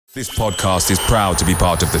This podcast is proud to be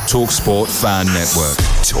part of the TalkSport Fan Network.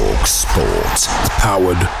 TalkSport.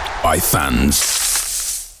 Powered by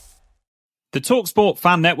fans. The TalkSport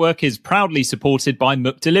Fan Network is proudly supported by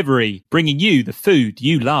McDelivery, bringing you the food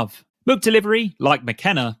you love. McDelivery, like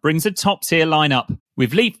McKenna, brings a top-tier lineup.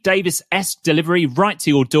 With Leif Davis-esque delivery right to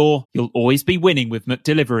your door, you'll always be winning with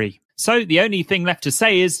McDelivery. So the only thing left to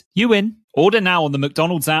say is, you win. Order now on the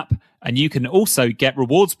McDonald's app, and you can also get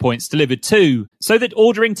rewards points delivered too, so that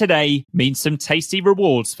ordering today means some tasty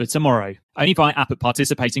rewards for tomorrow. Only via app at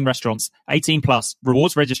participating restaurants. 18 plus.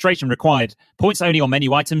 Rewards registration required. Points only on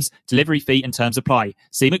menu items. Delivery fee and terms apply.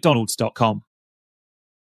 See mcdonalds.com.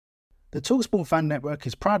 The TalkSport Fan Network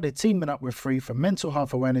is proudly teaming up with Free for Mental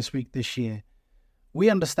Health Awareness Week this year. We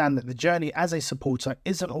understand that the journey as a supporter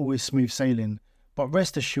isn't always smooth sailing, but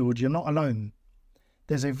rest assured you're not alone.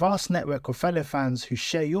 There's a vast network of fellow fans who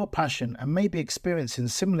share your passion and may be experiencing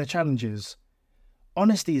similar challenges.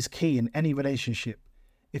 Honesty is key in any relationship.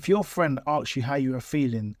 If your friend asks you how you are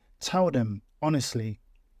feeling, tell them honestly.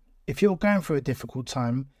 If you're going through a difficult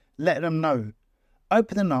time, let them know.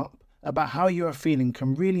 Opening up about how you are feeling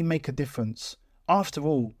can really make a difference. After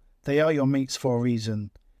all, they are your mates for a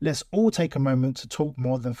reason. Let's all take a moment to talk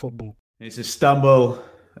more than football. It's a stumble,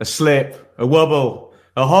 a slip, a wobble,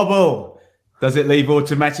 a hobble. Does it leave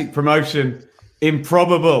automatic promotion?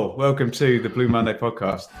 Improbable. Welcome to the Blue Monday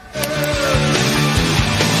podcast.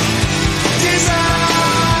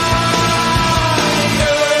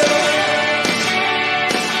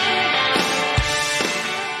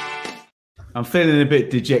 I'm feeling a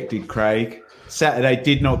bit dejected, Craig. Saturday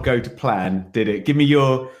did not go to plan, did it? Give me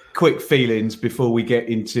your quick feelings before we get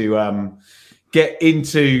into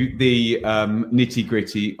the nitty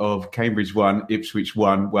gritty of Cambridge 1, Ipswich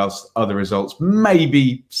 1, whilst other results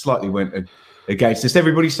maybe slightly went against us.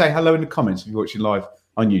 Everybody say hello in the comments if you're watching live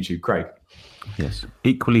on YouTube. Craig. Yes,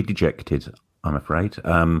 equally dejected, I'm afraid.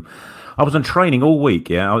 I was on training all week.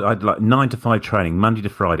 Yeah, I had like 9 to 5 training, Monday to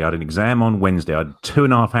Friday. I had an exam on Wednesday. I had a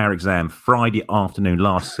 2.5-hour exam Friday afternoon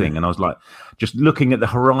last thing. And I was like, just looking at the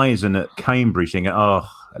horizon at Cambridge, thinking, at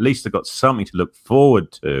least I've got something to look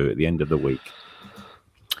forward to at the end of the week.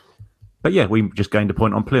 But yeah, we just gained a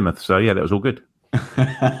point on Plymouth. So yeah, that was all good.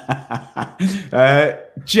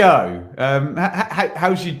 Joe,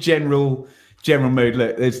 how's your general mood?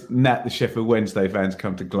 Look, there's Nat, the Sheffield Wednesday fans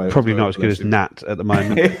come to gloat. Probably not as good as Nat at the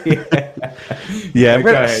moment.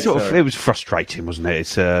 It was frustrating, wasn't it?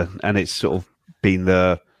 It's sort of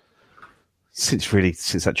been since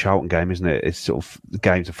that Charlton game, isn't it? It's sort of the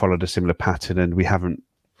games have followed a similar pattern, and we haven't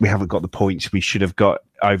got the points we should have got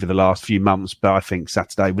over the last few months. But I think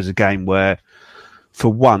Saturday was a game where,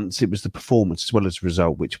 for once, it was the performance as well as the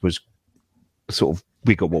result, which was sort of,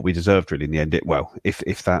 we got what we deserved really in the end.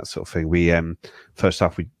 If that sort of thing. We first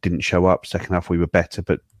half we didn't show up. Second half we were better,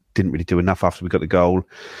 but didn't really do enough after we got the goal.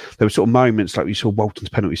 There were sort of moments like we saw Walton's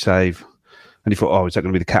penalty save, and you thought, is that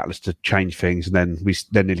going to be the catalyst to change things? And then we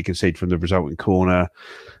nearly conceded from the resulting corner,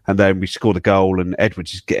 and then we scored a goal, and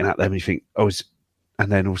Edwards is getting out there, and you think,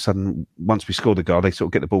 and then all of a sudden, once we score the goal, they sort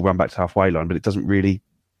of get the ball run back to halfway line, but it doesn't really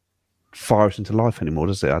fire us into life anymore,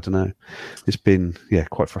 does it? I don't know. It's been,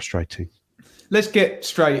 quite frustrating. Let's get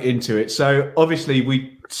straight into it. So obviously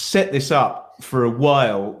we set this up for a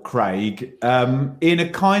while, Craig, in a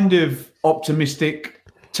kind of optimistic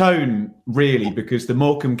tone, really, because the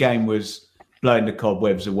Morecambe game was blowing the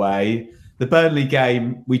cobwebs away. The Burnley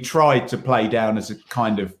game, we tried to play down as a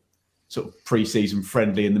kind of sort of pre-season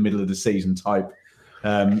friendly in the middle of the season type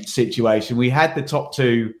situation. We had the top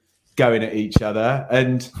two going at each other.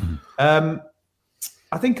 And I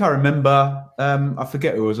think I remember, I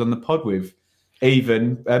forget who I was on the pod with,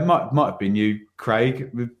 even, might have been you,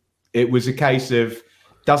 Craig. It was a case of,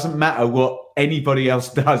 doesn't matter what anybody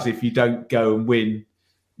else does if you don't go and win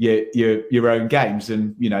your own games.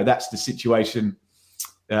 And, that's the situation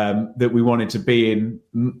that we wanted to be in,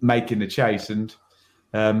 making the chase. And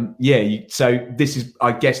so this is,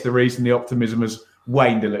 I guess, the reason the optimism has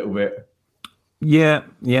waned a little bit. Yeah.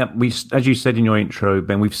 We, as you said in your intro,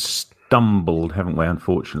 Ben, we've stumbled, haven't we?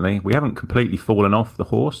 Unfortunately, we haven't completely fallen off the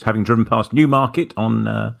horse, having driven past Newmarket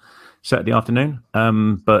on Saturday afternoon.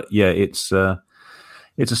 But yeah, it's a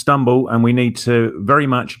stumble, and we need to very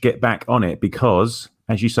much get back on it because,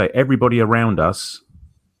 as you say, everybody around us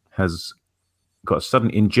has got a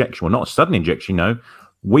sudden injection. Well, not a sudden injection,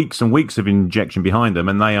 weeks and weeks of injection behind them,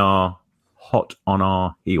 and they are hot on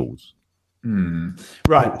our heels.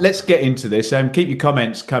 Right, let's get into this. Keep your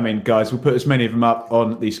comments coming, guys. We'll put as many of them up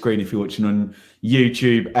on the screen if you're watching on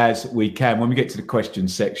YouTube as we can. When we get to the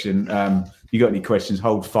questions section, you got any questions,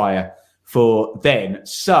 hold fire for then.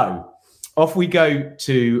 So off we go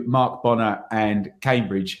to Mark Bonner and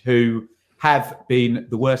Cambridge, who have been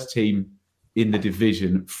the worst team in the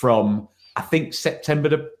division from, I think, September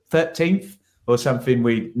the 13th or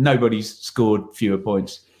something. Nobody's scored fewer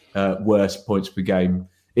points, worse points per game,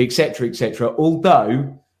 etc., etc.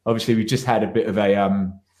 Although, obviously, we've just had a bit of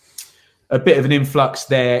an influx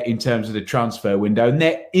there in terms of the transfer window, and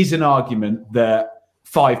there is an argument that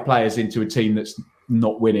 5 players into a team that's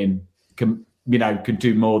not winning can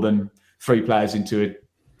do more than 3 players into a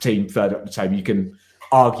team further up the table. You can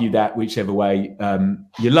argue that whichever way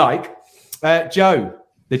you like. Joe,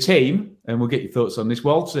 the team, and we'll get your thoughts on this.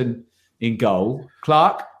 Walton in goal,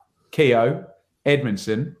 Clark, Keogh,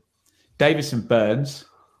 Edmondson, Davison Burns,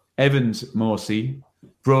 Evans Morsey,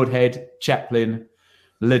 Broadhead, Chaplin,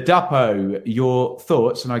 Ladapo. Your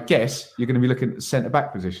thoughts, and I guess you're going to be looking at the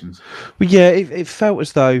centre-back positions. Well, yeah, it felt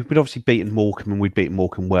as though we'd obviously beaten Morecambe, and we'd beaten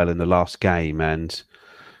Morecambe well in the last game, and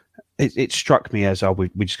it struck me as, we're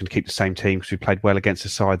just going to keep the same team because we played well against a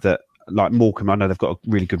side that, like Morecambe, I know they've got a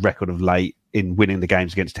really good record of late in winning the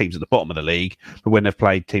games against teams at the bottom of the league, but when they've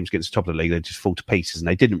played teams against the top of the league, they just fall to pieces, and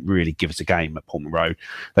they didn't really give us a game at Portman Road.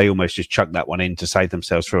 They almost just chucked that one in to save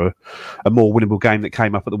themselves for a more winnable game that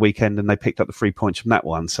came up at the weekend, and they picked up the 3 points from that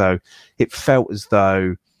one. So it felt as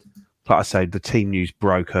though, like I say, the team news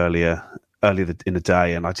broke earlier in the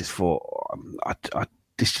day, and I just thought,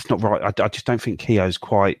 this is not right. I just don't think Keogh's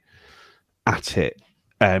quite at it.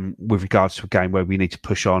 With regards to a game where we need to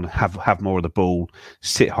push on, have more of the ball,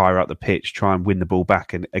 sit higher up the pitch, try and win the ball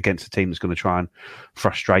back, and against a team that's going to try and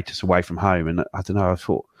frustrate us away from home. And I don't know,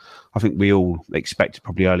 I think we all expected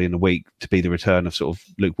probably early in the week to be the return of sort of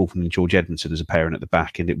Luke Wolfen and George Edmondson as a pairing at the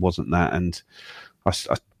back, and it wasn't that. And I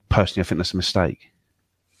personally think that's a mistake.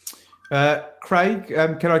 Craig,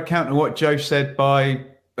 can I counter what Joe said by,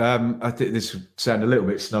 I think this would sound a little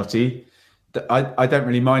bit snotty, I don't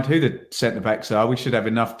really mind who the centre-backs are. We should have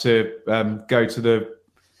enough to go to the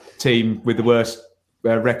team with the worst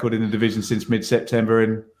record in the division since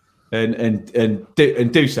mid-September and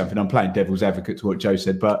do something. I'm playing devil's advocate to what Joe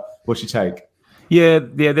said, but what's your take? Yeah,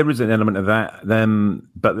 there is an element of that.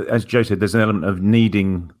 But as Joe said, there's an element of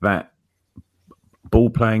needing that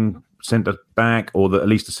ball-playing centre-back, or at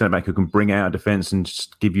least a centre-back who can bring out a defence and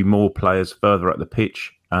just give you more players further up the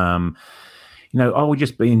pitch. Are we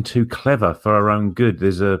just being too clever for our own good?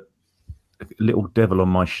 There's a little devil on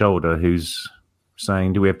my shoulder who's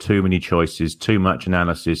saying, do we have too many choices, too much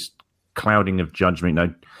analysis, clouding of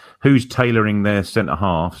judgment? Who's tailoring their centre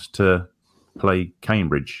halves to play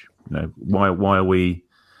Cambridge? Why are we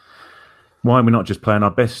not just playing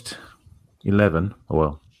our best 11,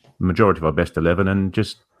 or the majority of our best 11, and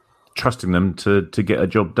just trusting them to get a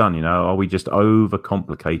job done? Are we just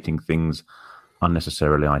overcomplicating things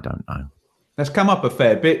unnecessarily? I don't know. That's come up a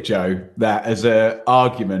fair bit, Joe, that as an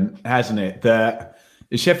argument, hasn't it? That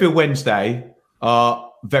Sheffield Wednesday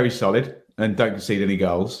are very solid and don't concede any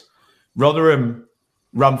goals. Rotherham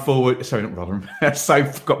run forward. Sorry, not Rotherham. So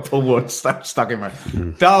got Paul Ward stuck in my...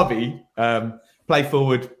 Derby, play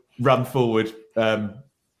forward, run forward,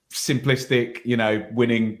 simplistic,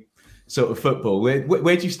 winning sort of football.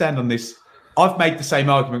 Where do you stand on this? I've made the same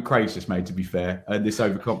argument Craig's just made, to be fair, this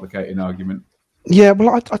overcomplicating argument. Yeah, well,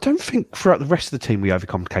 I don't think throughout the rest of the team we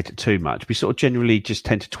overcomplicate it too much. We sort of generally just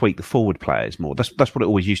tend to tweak the forward players more. That's what it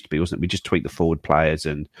always used to be, wasn't it? We just tweak the forward players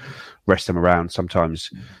and rest them around. Sometimes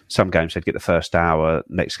some games they'd get the first hour,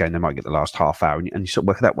 next game they might get the last half hour, and you sort of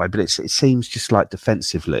work it that way. But it seems just like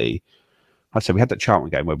defensively, I'd say we had that Charlton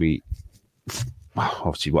game where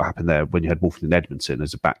obviously what happened there when you had Wolfen and Edmondson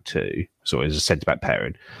as a as a centre-back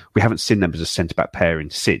pairing. We haven't seen them as a centre-back pairing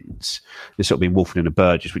since. There's sort of been Wolfen and a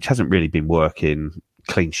Burgess, which hasn't really been working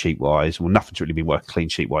clean sheet-wise. Well, nothing's really been working clean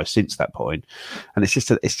sheet-wise since that point. And it's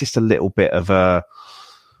just a little bit of a...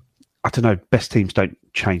 I don't know, best teams don't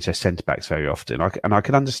change their centre-backs very often. And I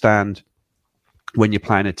can understand when you're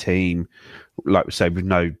playing a team, like we say, with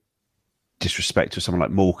no disrespect to someone like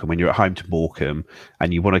Morecambe, when you're at home to Morecambe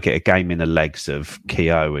and you want to get a game in the legs of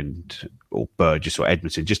Keogh or Burgess or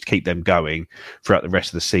Edmondson, just to keep them going throughout the rest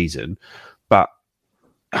of the season. But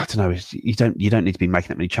I don't know, you don't need to be making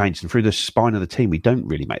that many changes. And through the spine of the team, we don't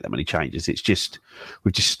really make that many changes. It's just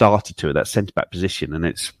we've just started to at that centre back position, and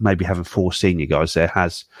it's maybe having 4 senior guys there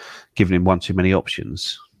has given him one too many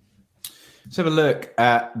options. Let's have a look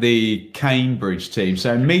at the Cambridge team.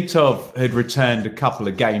 So Mitov had returned a couple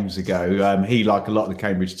of games ago. He, like a lot of the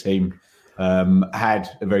Cambridge team, had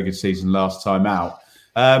a very good season last time out.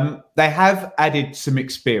 They have added some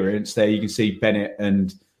experience there. You can see Bennett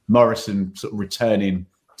and Morrison sort of returning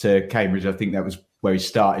to Cambridge. I think that was where he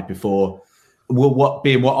started before.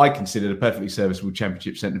 What I considered a perfectly serviceable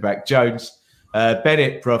Championship centre-back. Jones,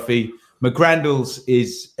 Bennett, Profi, McGrandles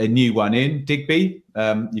is a new one in. Digby,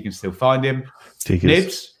 you can still find him.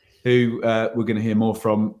 Nibs, who we're going to hear more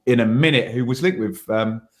from in a minute, who was linked with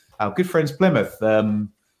our good friends Plymouth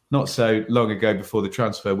not so long ago before the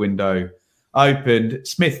transfer window opened.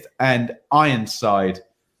 Smith and Ironside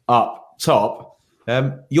up top.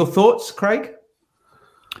 Your thoughts, Craig?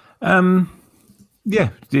 Yeah,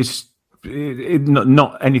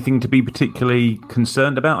 not anything to be particularly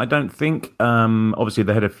concerned about, I don't think. Obviously,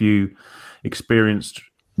 they had a few experienced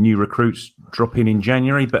new recruits drop in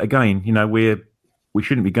January, but again, we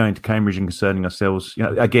shouldn't be going to Cambridge and concerning ourselves.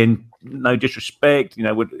 Again, no disrespect,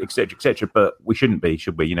 et cetera, but we shouldn't be,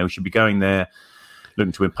 should we? We should be going there,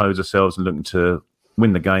 looking to impose ourselves and looking to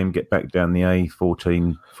win the game, get back down the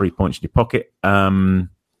A14, 3 points in your pocket. I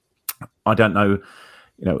don't know,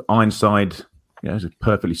 Ironside, is a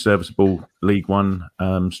perfectly serviceable League One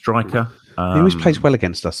striker. He always plays well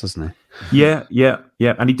against us, doesn't he? Yeah.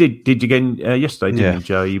 And he did again yesterday, didn't he,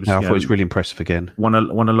 Joe? I thought he was really impressive again. Won a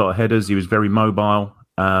lot of headers. He was very mobile,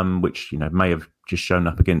 which may have just shown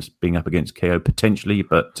up being up against KO potentially.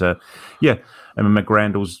 But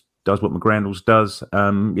McGrandles does what McGrandles does.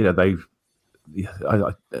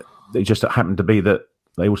 It just happened to be that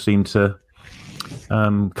they all seem to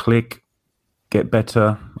click, get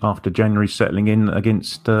better after January settling in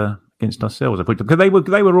against ourselves. Because they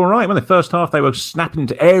were all right. When the first half, they were snapping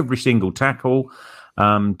to every single tackle.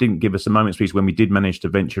 Didn't give us a moment's peace when we did manage to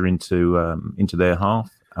venture into their half.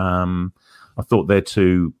 I thought their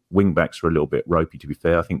two wing backs were a little bit ropey, to be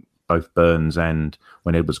fair. I think both Burns and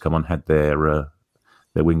when Edwards come on had their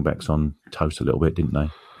wing backs on toast a little bit, didn't they?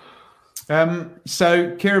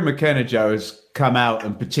 So Kieran McKenna, Joe, has come out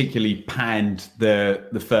and particularly panned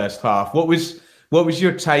the first half. What was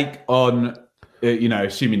your take on,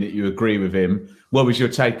 assuming that you agree with him, what was your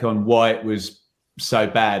take on why it was so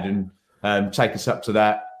bad? And take us up to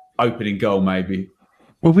that opening goal, maybe.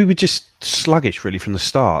 Well, we were just sluggish, really, from the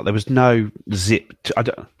start. There was no zip.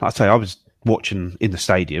 I was watching in the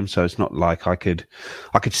stadium, so it's not like I could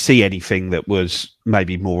see anything that was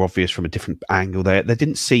maybe more obvious from a different angle. There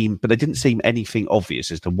didn't seem anything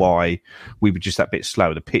obvious as to why we were just that bit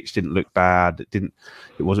slow. The pitch didn't look bad. It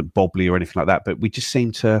wasn't bobbly or anything like that. But we just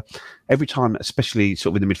seemed to, every time, especially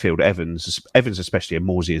sort of in the midfield, Evans especially, and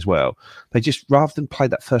Morsey as well. They just, rather than play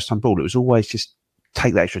that first time ball, it was always just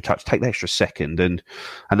take the extra touch, take the extra second, and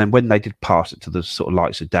then when they did pass it to the sort of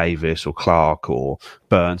likes of Davis or Clark or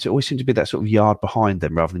Burns, it always seemed to be that sort of yard behind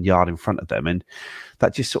them rather than yard in front of them, and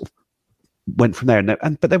that just sort of went from there.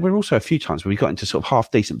 But there were also a few times where we got into sort of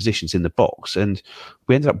half decent positions in the box, and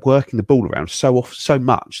we ended up working the ball around so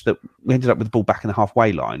much that we ended up with the ball back in the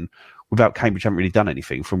halfway line without Cambridge having really done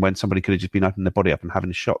anything, from when somebody could have just been opening their body up and having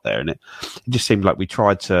a shot there, and it just seemed like we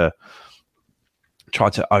tried to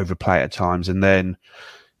overplay at times, and then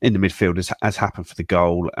in the midfield, as happened for the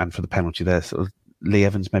goal and for the penalty there, sort of Lee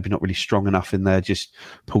Evans maybe not really strong enough in there. Just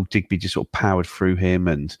Paul Digby just sort of powered through him,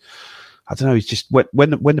 and I don't know. He's just when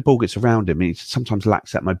the ball gets around him, he sometimes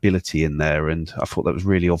lacks that mobility in there, and I thought that was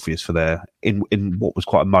really obvious for there in what was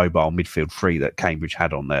quite a mobile midfield three that Cambridge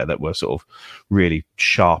had on there that were sort of really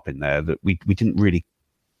sharp in there. That we didn't really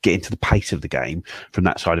get into the pace of the game from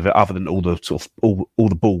that side of it, other than all the sort of all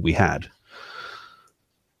the ball we had.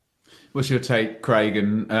 What's your take, Craig?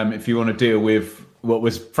 And if you want to deal with what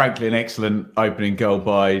was frankly an excellent opening goal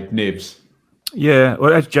by Nibs. Yeah,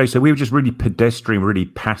 well, as Jay said, we were just really pedestrian, really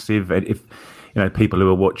passive. If people who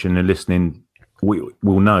are watching and listening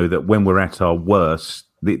will know that when we're at our worst,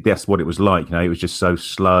 that's what it was like. It was just so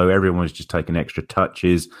slow. Everyone was just taking extra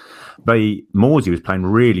touches. Morsey was playing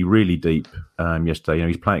really, really deep yesterday.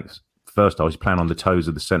 He's playing first half. He's playing on the toes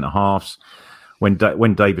of the centre halves. When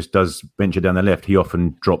Davis does venture down the left, he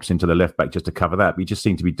often drops into the left back just to cover that. But he just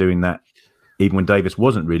seemed to be doing that even when Davis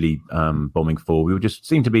wasn't really bombing forward. We just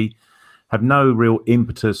seemed to have no real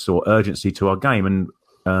impetus or urgency to our game.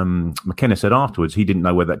 And McKenna said afterwards he didn't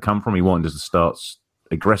know where that come from. He wanted us to start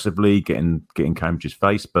aggressively, getting Cambridge's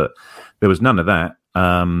face, but there was none of that.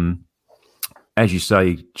 As you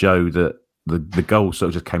say, Joe, that the goal sort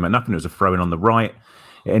of just came out nothing. It was a throw in on the right.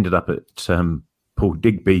 It ended up at Paul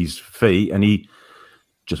Digby's feet, and he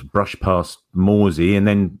just brushed past Morsey and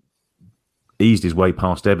then eased his way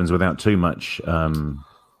past Evans without too much of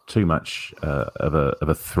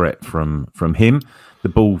a threat from him. The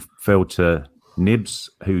ball fell to Nibs,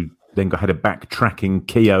 who then had a back-tracking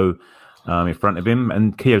Keogh in front of him,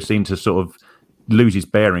 and Keogh seemed to sort of lose his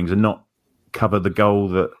bearings and not cover the goal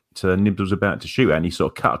that Nibs was about to shoot at, and he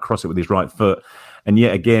sort of cut across it with his right foot. And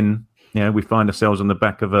yet again, we find ourselves on the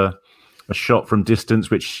back of a shot from distance,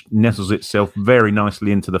 which nestles itself very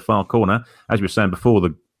nicely into the far corner. As we were saying before,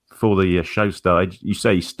 the before the show started. You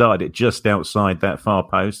say he started it just outside that far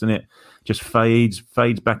post, and it just fades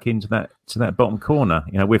back into that bottom corner.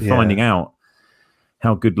 We're finding out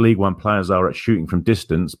how good League One players are at shooting from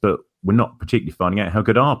distance, but we're not particularly finding out how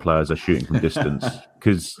good our players are shooting from distance.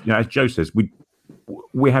 Because, as Joe says,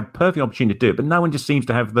 we have perfect opportunity to do it, but no one just seems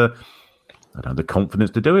to have the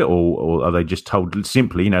confidence to do it, or are they just told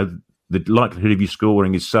simply, the likelihood of you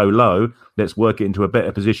scoring is so low, let's work it into a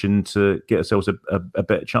better position to get ourselves a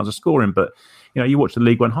better chance of scoring. But, you watch the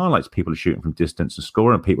League One highlights, people are shooting from distance and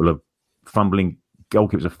scoring, and people are fumbling,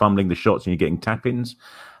 goalkeepers are fumbling the shots and you're getting tap-ins.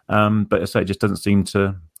 But I say it just doesn't seem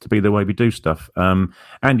to be the way we do stuff.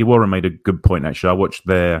 Andy Warren made a good point, actually. I watched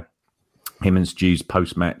him and Stu's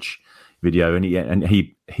post-match video, and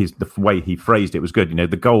the way he phrased it was good.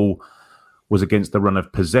 The goal was against the run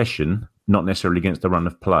of possession, not necessarily against the run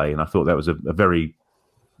of play. And I thought that was a very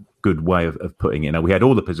good way of putting it. We had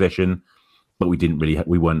all the possession, but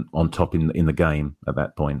we weren't on top in the game at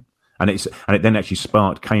that point. And it then actually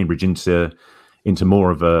sparked Cambridge into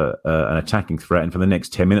more of an attacking threat. And for the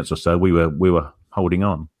next 10 minutes or so, we were holding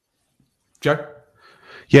on. Joe?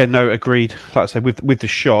 Yeah, no, agreed. Like I said, with the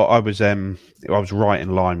shot, I was right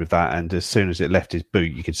in line with that, and as soon as it left his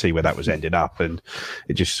boot, you could see where that was ending up, and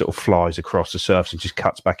it just sort of flies across the surface and just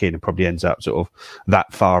cuts back in, and probably ends up sort of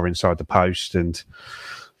that far inside the post, and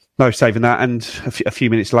no saving that. And a few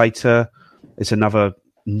minutes later, it's another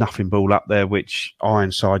nothing ball up there, which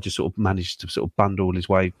Ironside just sort of managed to sort of bundle his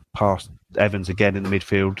way past Evans again in the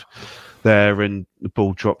midfield there, and the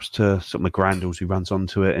ball drops to sort of McGrandles, who runs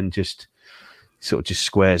onto it and just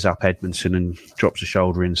squares up Edmondson and drops a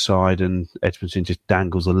shoulder inside, and Edmondson just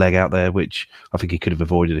dangles the leg out there, which I think he could have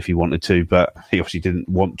avoided if he wanted to, but he obviously didn't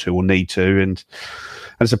want to or need to, and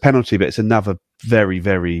it's a penalty, but it's another very,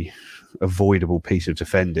 very avoidable piece of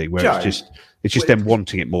defending where Joe, it's just them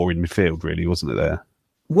wanting it more in midfield, really, wasn't it there?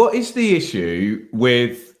 What is the issue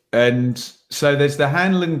with, and so there's the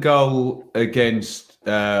Hanlon goal against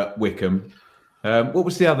Wickham. What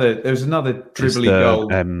was the other? There was another dribbling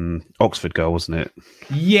goal. Oxford goal, wasn't it?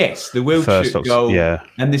 Yes, the Wiltshire goal. Yeah.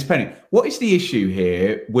 And this penalty. What is the issue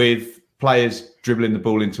here with players dribbling the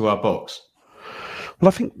ball into our box? Well,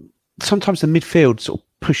 I think sometimes the midfield sort of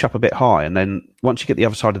push up a bit high, and then once you get the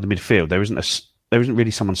other side of the midfield, there isn't really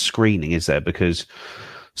someone screening, is there? Because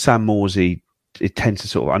Sam Morsey, it tends to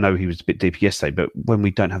sort of, I know he was a bit deeper yesterday, but when we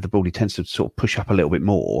don't have the ball, he tends to sort of push up a little bit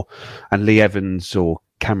more. And Lee Evans or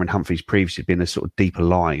Cameron Humphreys previously been a sort of deeper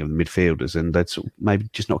lying of the midfielders, and they're sort of maybe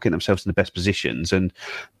just not getting themselves in the best positions and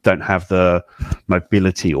don't have the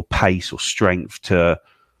mobility or pace or strength to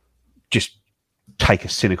just take a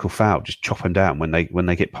cynical foul, just chop them down when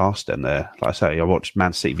they get past them there. Like I say, I watched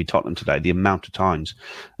Man City v Tottenham today. The amount of times,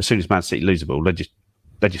 as soon as Man City lose the ball, they just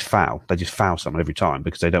foul. They just foul someone every time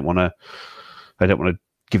because they don't want to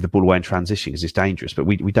give the ball away in transition because it's dangerous. But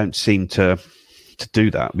we don't seem to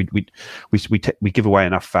do that. We give away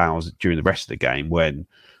enough fouls during the rest of the game when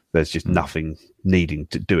there's just nothing needing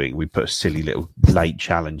to doing. We put a silly little late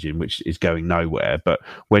challenge in, which is going nowhere. But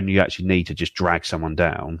when you actually need to just drag someone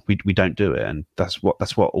down, we don't do it, and that's what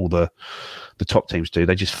all the top teams do.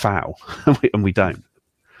 They just foul, and we don't.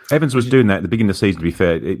 Evans was doing that at the beginning of the season, to be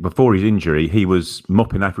fair. Before his injury, he was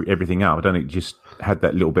mopping everything up. I don't think he just had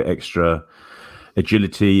that little bit extra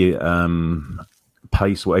agility,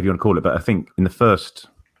 pace, whatever you want to call it. But I think in the first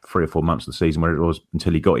 3 or 4 months of the season, where it was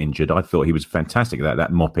until he got injured, I thought he was fantastic at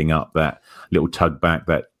that mopping up, that little tug back,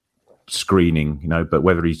 that screening, But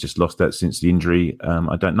whether he's just lost that since the injury,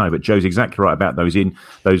 I don't know. But Joe's exactly right about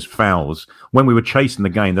those fouls. When we were chasing the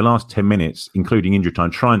game, the last 10 minutes, including injury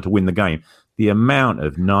time, trying to win the game, the amount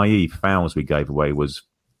of naive fouls we gave away was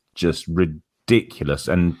just ridiculous.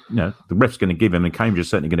 And the ref's going to give him, and Cambridge is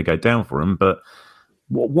certainly going to go down for him. But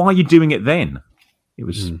why are you doing it then? It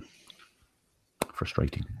was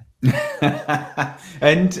frustrating.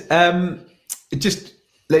 And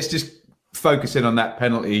let's just focus in on that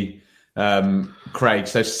penalty, Craig.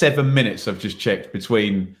 So 7 minutes I've just checked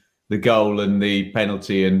between the goal and the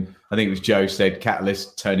penalty, and I think it was Joe said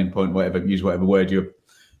catalyst, turning point, use whatever word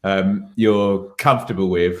you're comfortable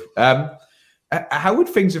with. How would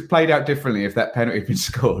things have played out differently if that penalty had been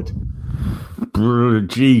scored?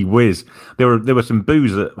 Gee whiz. There were some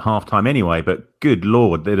boos at half-time anyway, but good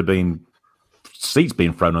Lord, there'd have been seats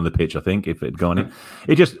being thrown on the pitch, I think, if it had gone in.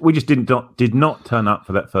 We just did not turn up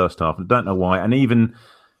for that first half. I don't know why. And even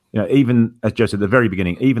as Joe said at the very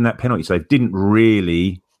beginning, even that penalty save didn't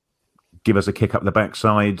really give us a kick up the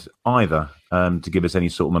backside either, to give us any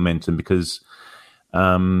sort of momentum, because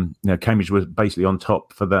Cambridge was basically on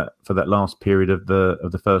top for that last period of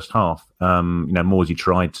the first half. Morsey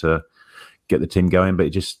tried to get the team going, but it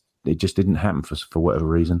just it just didn't happen for whatever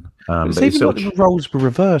reason. It's even like the roles were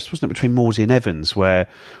reversed, wasn't it, between Morsy and Evans, where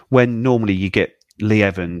when normally you get Lee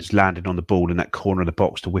Evans landing on the ball in that corner of the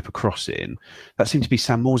box to whip across it in, that seemed to be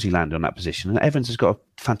Sam Morsy landing on that position. And Evans has got a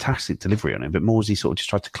fantastic delivery on him, but Morsy sort of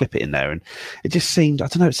just tried to clip it in there. And it just seemed, I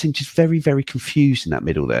don't know, it seemed just very, very confused in that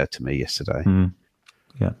middle there to me yesterday.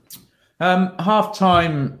 Yeah.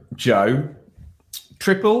 Half-time, Joe,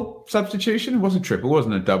 triple substitution? It wasn't triple,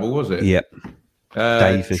 wasn't a double, was it? Yep.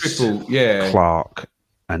 Davis, triple, yeah. Clark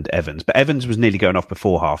and Evans. But Evans was nearly going off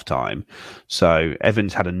before half-time. So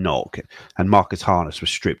Evans had a knock and Marcus Harness was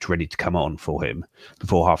stripped ready to come on for him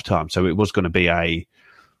before half-time. So it was going to be a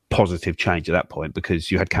positive change at that point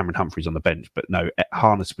because you had Cameron Humphreys on the bench. But no,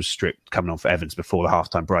 Harness was stripped coming on for Evans before the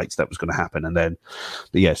half-time breaks. That was going to happen. And then,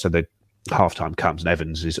 so the half-time comes and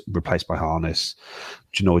Evans is replaced by Harness,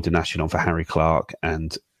 Janoi Donacien on for Harry Clark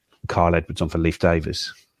and Kyle Edwards on for Leif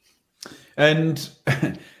Davis. And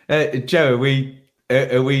Joe,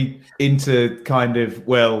 are we into kind of,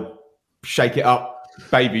 shake it up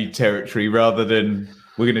baby territory rather than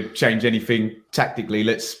we're going to change anything tactically?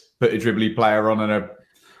 Let's put a dribbly player on and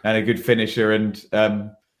a good finisher and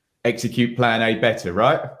execute plan A better,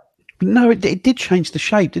 right? No, it did change the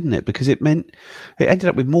shape, didn't it? Because it meant it ended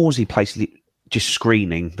up with Morsy basically just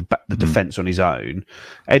screening the defence on his own.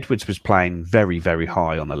 Edwards was playing very, very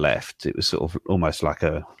high on the left. It was sort of almost like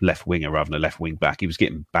a left winger rather than a left wing back. He was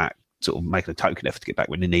getting back, sort of making a token effort to get back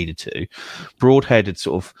when he needed to. Broadhead had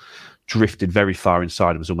sort of drifted very far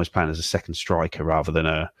inside and was almost playing as a second striker rather than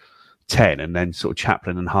a 10. And then sort of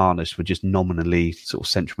Chaplin and Harness were just nominally sort of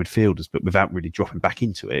central midfielders, but without really dropping back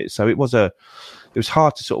into it. So it was hard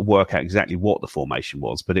to sort of work out exactly what the formation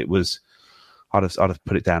was, but it was, I'd have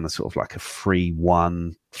put it down as sort of like a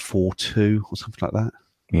 3-1-4-2 or something like that.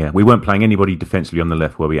 Yeah, we weren't playing anybody defensively on the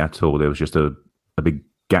left, were we, at all? There was just a big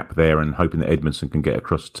gap there and hoping that Edmondson can get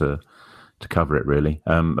across to cover it, really.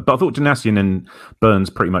 But I thought Donacien and Burns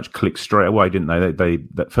pretty much clicked straight away, didn't they? They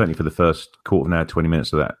certainly for the first quarter of an hour, 20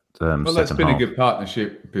 minutes of that that's been a good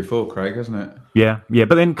partnership before, Craig, hasn't it? Yeah.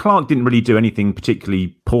 But then Clark didn't really do anything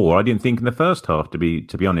particularly poor, I didn't think, in the first half, to be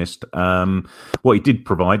honest. What he did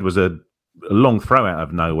provide was a long throw out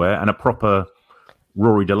of nowhere and a proper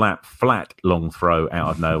Rory Delap flat long throw out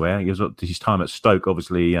of nowhere. His time at Stoke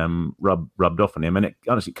obviously rubbed off on him, and it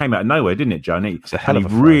honestly came out of nowhere, didn't it, Joe? And he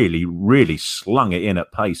really, really slung it in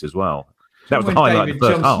at pace as well. That was the highlight of the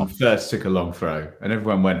first half. First took a long throw, and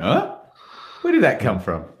everyone went, "Huh? Where did that come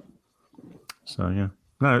from?" So yeah,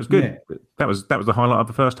 no, it was good. Yeah. That was the highlight of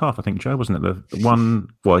the first half, I think, Joe, wasn't it? The one,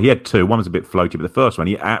 well, he had two. One was a bit floaty, but the first one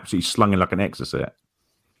he absolutely slung it like an exocet.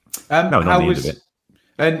 And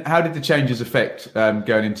how did the changes affect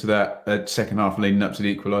going into that second half leading up to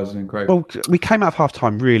the equaliser then, Craig? Well, we came out of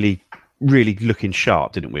half-time really, really looking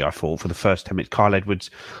sharp, didn't we, I thought, for the first 10 minutes. Kyle Edwards,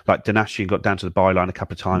 like Donacien, got down to the byline a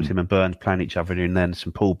couple of times, him and Burns playing each other, and then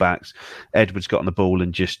some pullbacks. Edwards got on the ball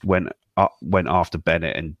and just went after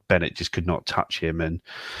Bennett, and Bennett just could not touch him. And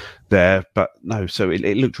there, but no, so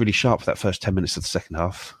it looked really sharp for that first 10 minutes of the second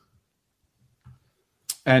half.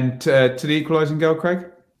 And to the equalising goal, Craig?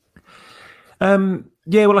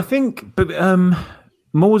 Yeah, well, I think, but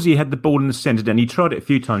Morsy had the ball in the centre, and he tried it a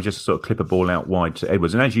few times just to sort of clip a ball out wide to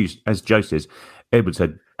Edwards. And as Joe says, Edwards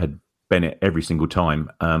had Bennett every single time,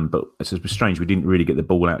 but it's strange we didn't really get the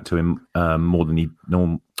ball out to him more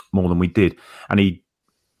than we did. And he,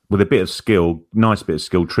 with a bit of skill, nice bit of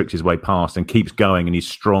skill, tricks his way past and keeps going. And he's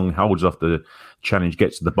strong, holds off the challenge,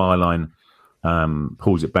 gets to the byline,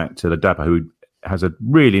 pulls it back to the Dapper, who has a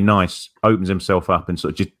really nice, opens himself up and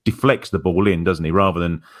sort of just deflects the ball in, doesn't he? Rather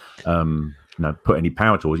than put any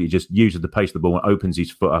power towards it, he just uses the pace of the ball and opens his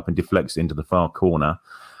foot up and deflects it into the far corner.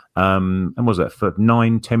 And was that for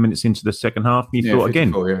 9-10 minutes into the second half? You thought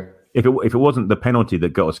again, if it wasn't the penalty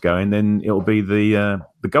that got us going, then it'll be the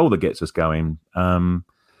goal that gets us going. And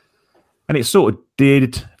it sort of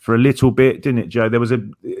did for a little bit, didn't it, Joe? There was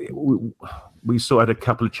we sort of had a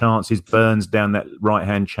couple of chances. Burns down that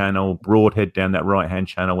right-hand channel, Broadhead down that right-hand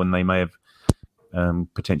channel, when they may have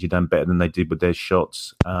potentially done better than they did with their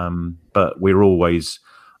shots. But we're always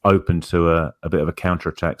open to a bit of a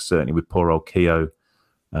counter-attack, certainly with poor old Keogh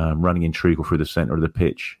running in treacle through the centre of the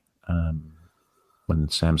pitch when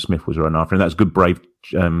Sam Smith was running after him. That was a good, brave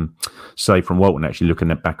save from Walton, actually, looking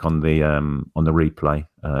back on the replay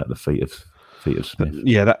at the feet of Smith.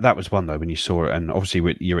 Yeah, that was one, though, when you saw it. And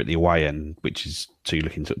obviously you're at the away end, which is, so you're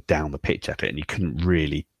looking sort of down the pitch at it, and you couldn't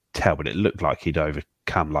really tell, but it looked like he'd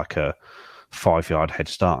overcome like a 5-yard head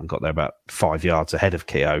start and got there about 5 yards ahead of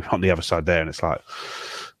Keogh on the other side there. And it's like,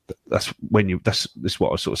 that's what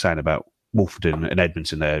I was sort of saying about Wolford and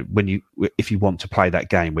Edmondson there. If you want to play that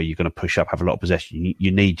game where you're going to push up, have a lot of possession,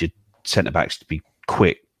 you need your centre backs to be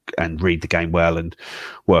quick and read the game well and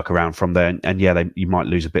work around from there. And you might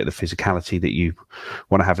lose a bit of the physicality that you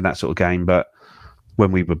want to have in that sort of game. But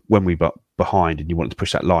when we were behind and you wanted to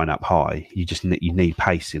push that line up high, you need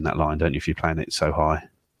pace in that line, don't you? If you're playing it so high.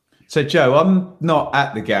 So, Joe, I'm not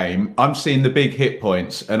at the game. I'm seeing the big hit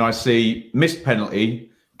points, and I see missed penalty,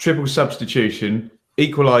 triple substitution,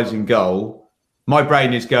 equalising goal. My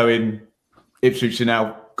brain is going, Ipswich are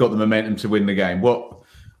now got the momentum to win the game. Why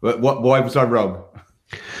was I wrong?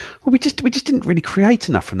 Well, we just didn't really create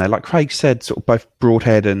enough from there. Like Craig said, sort of both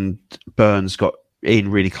Broadhead and Burns got in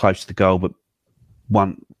really close to the goal, but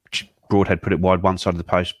Broadhead put it wide one side of the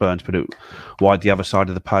post, Burns put it wide the other side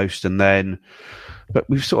of the post, but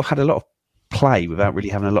we've sort of had a lot of play without really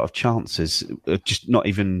having a lot of chances, just not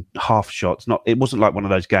even half shots. It wasn't like one of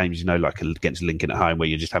those games, like against Lincoln at home where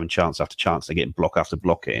you're just having chance after chance, they're getting block after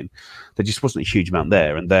block in. There just wasn't a huge amount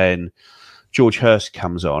there. And then George Hurst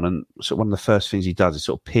comes on, and sort of one of the first things he does is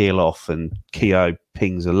sort of peel off, and Keogh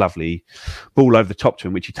pings a lovely ball over the top to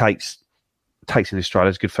him, which he takes in his stride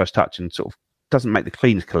as a good first touch, and sort of doesn't make the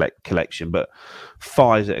cleanest collection, but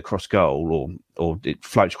fires it across goal, or it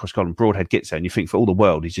floats across goal, and Broadhead gets there, and you think for all the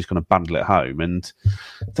world he's just going to bundle it home, and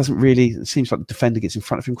it seems like the defender gets in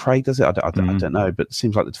front of him. Craig does it? I don't know, but it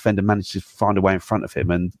seems like the defender manages to find a way in front of him,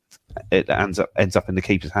 and it ends up in the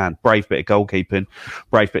keeper's hand. Brave bit of goalkeeping,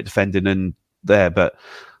 brave bit of defending, and there. But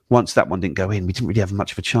once that one didn't go in, we didn't really have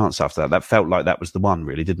much of a chance after that. That felt like that was the one,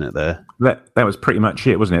 really, didn't it? There, that was pretty much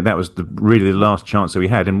it, wasn't it? That was really the last chance that we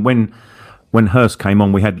had. And when Hurst came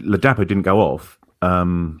on, we had Ladapo didn't go off.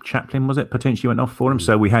 Chaplin, was it, potentially went off for him?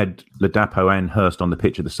 So we had Ladapo and Hurst on the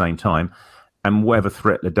pitch at the same time, and whatever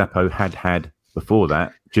threat Ladapo had before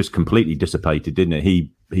that just completely dissipated, didn't it?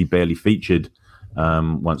 He barely featured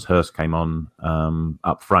once Hurst came on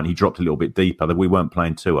up front. He dropped a little bit deeper. We weren't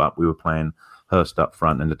playing two up. We were playing Hurst up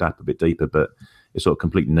front and Ladapo a bit deeper, but it sort of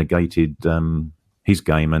completely negated his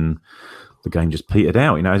game, and the game just petered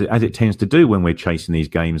out, as it tends to do when we're chasing these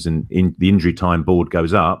games and in the injury time board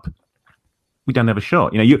goes up, we don't have a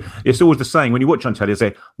shot. It's always the saying when you watch on telly, they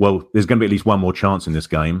say, well, there's going to be at least one more chance in this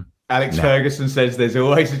game. Alex Ferguson says there's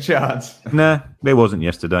always a chance. Nah, there wasn't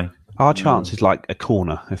yesterday. Our chance is like a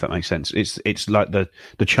corner, if that makes sense. It's like the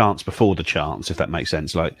chance before the chance, if that makes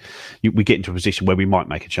sense. Like we get into a position where we might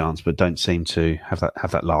make a chance, but don't seem to have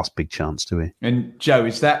that last big chance, do we? And Joe,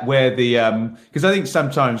 is that where the because I think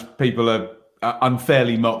sometimes people are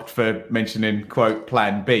unfairly mocked for mentioning quote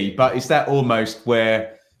Plan B, but is that almost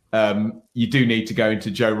where you do need to go into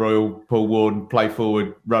Joe Royle, Paul Ward, play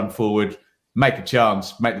forward, run forward, make a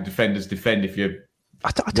chance, make the defenders defend if you're. I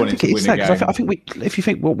don't think it is that, because I think if you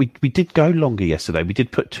think we did go longer yesterday, we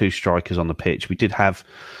did put two strikers on the pitch. We did have,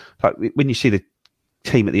 like, when you see the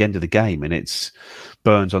team at the end of the game, and it's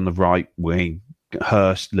Burns on the right wing,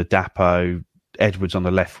 Hurst, Ladapo, Edwards on the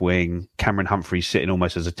left wing, Cameron Humphreys sitting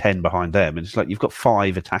almost as a 10 behind them, and it's like you've got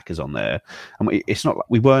 5 attackers on there, and it's not like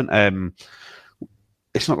we weren't.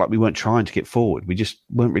 It's not like we weren't trying to get forward. We just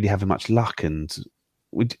weren't really having much luck, and.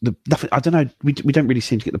 Nothing. I don't know. We don't really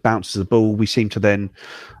seem to get the bounces of the ball. We seem to then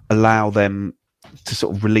allow them to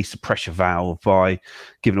sort of release the pressure valve by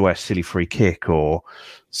giving away a silly free kick, or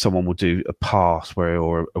someone will do a pass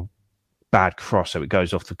or a bad cross, so it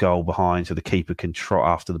goes off the goal behind, so the keeper can trot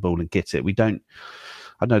after the ball and get it. We don't.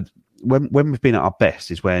 I know when we've been at our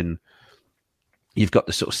best is when you've got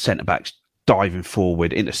the sort of centre backs diving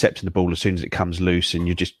forward, intercepting the ball as soon as it comes loose, and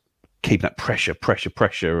you're just keeping that pressure.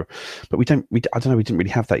 But we don't. I don't know. We didn't really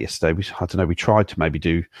have that yesterday. I don't know. We tried to maybe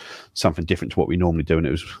do something different to what we normally do, and it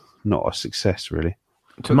was not a success, really.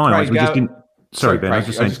 To my eyes, we just didn't. Sorry, Ben. Craig, I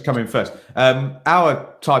was just coming first.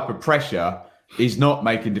 Our type of pressure is not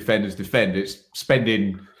making defenders defend. It's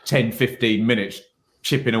spending 10, 15 minutes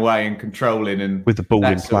chipping away and controlling, and with the ball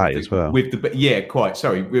in play as well. Quite.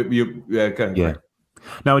 Sorry, you go ahead. Yeah.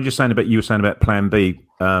 No, I was just saying you were saying about Plan B,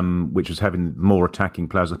 which was having more attacking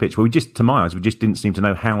players on the pitch. Well, to my eyes, we just didn't seem to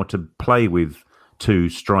know how to play with two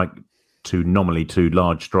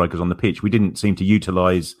large strikers on the pitch. We didn't seem to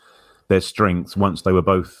utilise their strengths once they were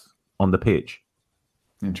both on the pitch.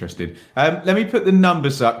 Interesting. Let me put the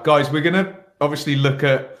numbers up. Guys, we're going to obviously look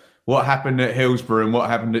at what happened at Hillsborough and what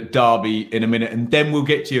happened at Derby in a minute, and then we'll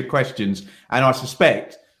get to your questions. And I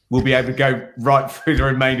suspect we'll be able to go right through the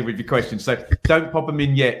remainder with your questions. So don't pop them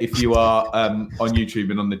in yet if you are on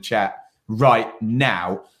YouTube and on the chat right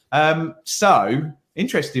now. So,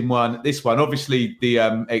 interesting one, this one. Obviously, the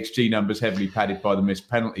XG numbers heavily padded by the missed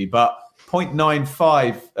penalty, but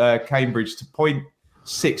 0.95 Cambridge to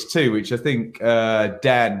 0.62, which I think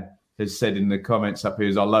Dan has said in the comments up here,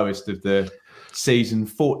 is our lowest of the season,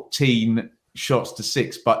 14 shots to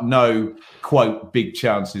 6, but no, quote, big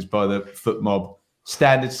chances by the Foot Mob.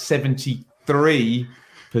 Standard 73%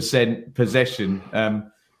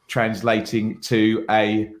 possession, translating to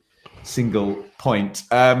a single point.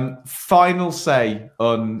 Final say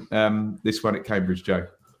on this one at Cambridge, Joe?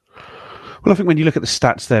 Well, I think when you look at the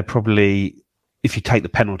stats there, probably if you take the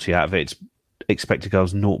penalty out of it, it's expected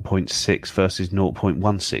goals 0.6 versus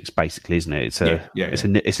 0.16, basically, isn't it? It's a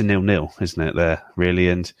 0-0, isn't it, there, really?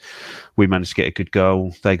 And we managed to get a good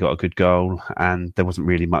goal. They got a good goal, and there wasn't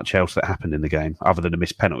really much else that happened in the game other than a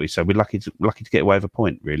missed penalty. So we're lucky to get away with a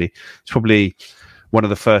point, really. It's probably one of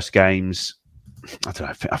the first games. I don't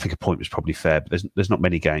know. I think a point was probably fair, but there's not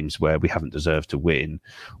many games where we haven't deserved to win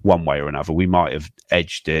one way or another. We might have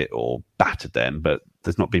edged it or battered them, but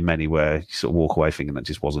there's not been many where you sort of walk away thinking that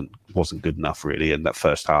just wasn't good enough, really. And that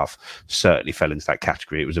first half certainly fell into that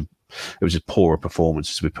category. It was a poorer performance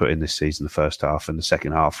as we put in this season, the first half, and the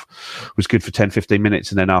second half was good for 10-15 minutes,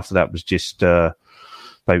 and then after that was just they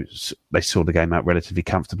saw the game out relatively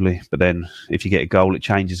comfortably. But then if you get a goal, it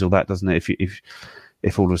changes all that, doesn't it?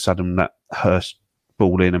 If all of a sudden that Hurst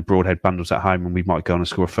ball in and Broadhead bundles at home, and we might go on and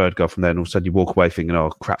score a third goal from there, and all of a sudden you walk away thinking, oh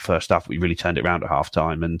crap, first half we really turned it around at half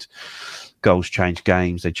time. And goals change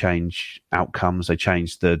games, they change outcomes, they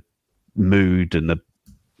change the mood and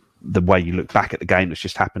the way you look back at the game that's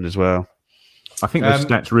just happened as well. I think the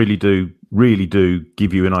stats really do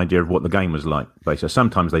give you an idea of what the game was like. Basically,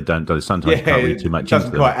 sometimes they don't. Sometimes you can't read too much. It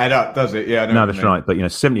doesn't quite add up, does it? Yeah, no, that's right. But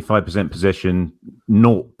 75% possession,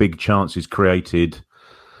 not big chances created.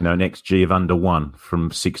 An XG of under 1 from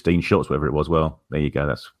 16 shots, whatever it was. Well, there you go.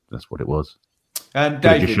 That's what it was.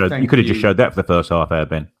 David, you could have just showed that for the first half there,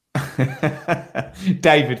 Ben.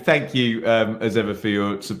 David, thank you as ever for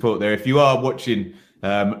your support there. If you are watching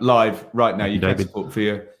live right now, you can support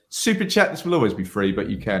via Super Chat. This will always be free, but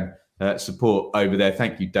you can support over there.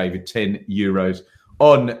 Thank you, David. €10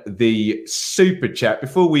 on the Super Chat.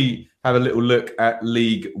 Before we have a little look at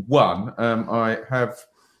League One, I have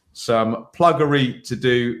some pluggery to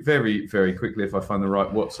do very, very quickly if I find the right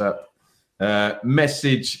WhatsApp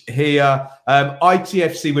message here.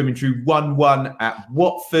 ITFC women drew 1-1 at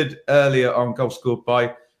Watford earlier on, goal scored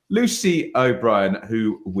by Lucy O'Brien,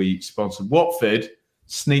 who we sponsored.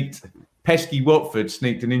 Pesky Watford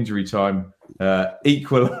sneaked an injury time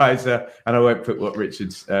equaliser, and I won't put what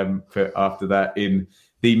Richards put after that in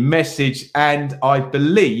the message. And I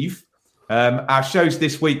believe our shows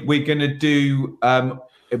this week, we're going to do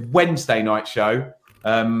a Wednesday night show,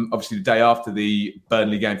 obviously the day after the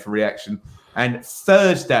Burnley game for reaction. And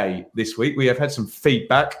Thursday this week, we have had some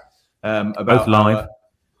feedback about our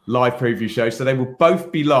live preview show. So they will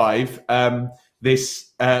both be live.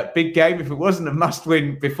 This big game, if it wasn't a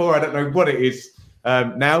must-win before, I don't know what it is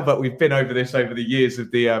now, but we've been over this over the years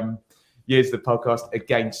of the podcast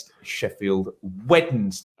against Sheffield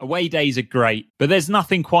Wednesday. Away days are great, but there's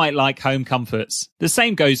nothing quite like home comforts. The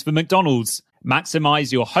same goes for McDonald's.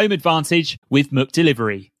 Maximise your home advantage with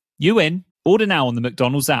McDelivery. You in? Order now on the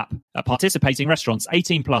McDonald's app. At participating restaurants,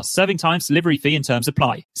 18 plus, serving times, delivery fee and terms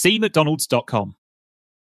apply. See mcdonalds.com.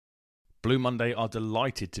 Blue Monday are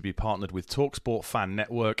delighted to be partnered with TalkSport Fan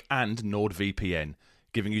Network and NordVPN,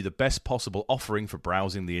 giving you the best possible offering for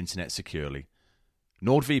browsing the internet securely.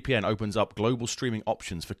 NordVPN opens up global streaming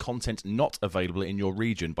options for content not available in your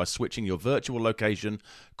region by switching your virtual location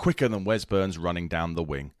quicker than Wes Burns running down the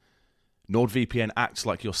wing. NordVPN acts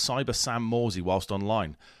like your cyber Sam Morsey whilst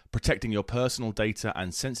online, protecting your personal data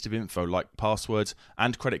and sensitive info like passwords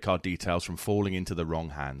and credit card details from falling into the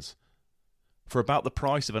wrong hands. For about the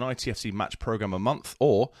price of an ITFC match program a month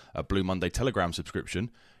or a Blue Monday Telegram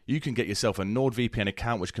subscription, you can get yourself a NordVPN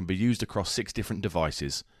account which can be used across 6 different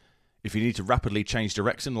devices. If you need to rapidly change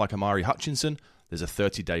direction like Amari Hutchinson, there's a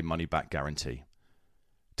 30-day money-back guarantee.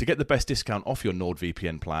 To get the best discount off your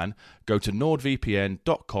NordVPN plan, go to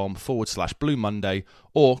nordvpn.com/Blue Monday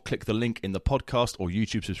or click the link in the podcast or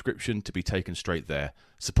YouTube subscription to be taken straight there,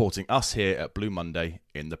 supporting us here at Blue Monday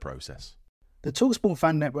in the process. The TalkSport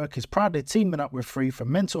Fan Network is proudly teaming up with Free for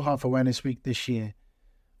Mental Health Awareness Week this year.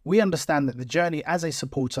 We understand that the journey as a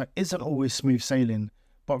supporter isn't always smooth sailing,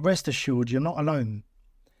 but rest assured you're not alone.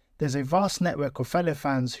 There's a vast network of fellow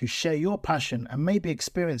fans who share your passion and may be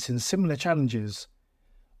experiencing similar challenges.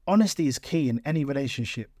 Honesty is key in any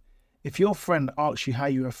relationship. If your friend asks you how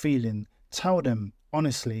you are feeling, tell them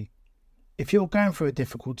honestly. If you're going through a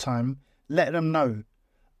difficult time, let them know.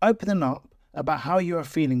 Opening up about how you are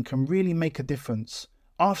feeling can really make a difference.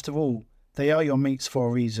 After all, they are your mates for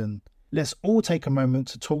a reason. Let's all take a moment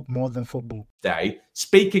to talk more than football.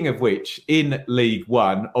 Speaking of which, in League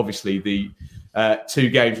One, obviously the two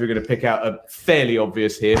games we're going to pick out are fairly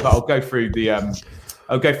obvious here, but I'll go through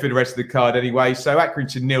the rest of the card anyway. So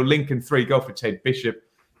Accrington 0, Lincoln 3, Golford 10, Bishop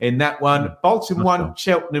in that one. Bolton 1,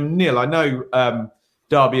 Cheltenham 0. I know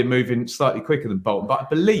Derby are moving slightly quicker than Bolton, but I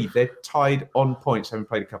believe they're tied on points, having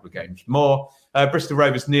played a couple of games more. Bristol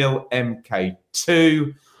Rovers 0, MK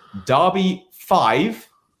 2, Derby 5,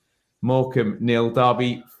 Morecambe 0,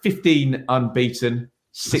 Derby 15 unbeaten,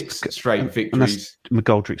 6 straight victories. And that's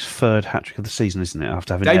McGoldrick's third hat-trick of the season, isn't it?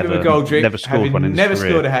 After having David McGoldrick, never scored one in his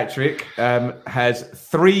career. Scored a hat-trick, has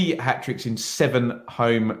 3 hat-tricks in 7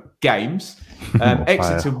 home games.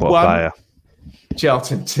 Exeter 1,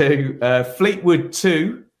 Charlton 2, Fleetwood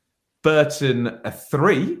 2, Burton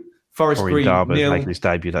 3, Forest Green 0. Making his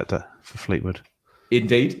debut that day for Fleetwood.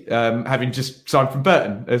 Indeed, having just signed from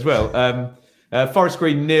Burton as well. Forest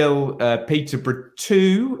Green 0, Peterborough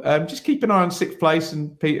 2. Just keep an eye on 6th place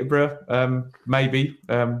and Peterborough, maybe.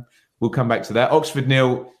 We'll come back to that. Oxford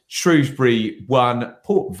 0, Shrewsbury 1,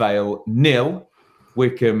 Port Vale 0,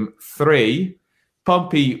 Wickham 3,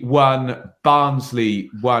 Pompey 1, Barnsley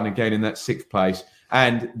 1, again in that 6th place.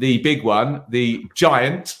 And the big one, the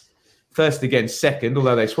giant, first against second,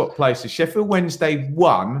 although they swapped places. Sheffield Wednesday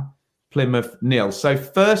 1, Plymouth 0. So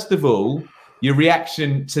first of all, your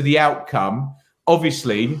reaction to the outcome.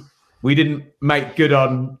 Obviously, we didn't make good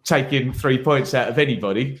on taking 3 points out of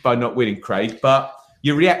anybody by not winning, Craig. But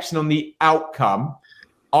your reaction on the outcome,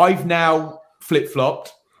 I've now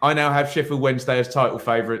flip-flopped. I now have Sheffield Wednesday as title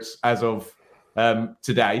favourites as of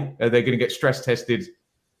today. They're going to get stress tested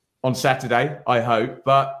on Saturday, I hope.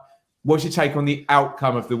 But what's your take on the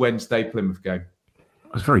outcome of the Wednesday Plymouth game?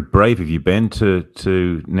 It's very brave of you, Ben,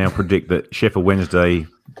 to now predict that Sheffield Wednesday,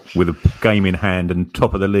 with a game in hand and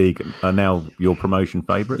top of the league, are now your promotion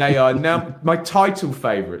favourites. They are now my title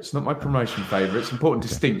favourites, not my promotion favourites. Important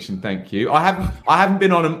distinction, thank you. I haven't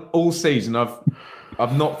been on them all season.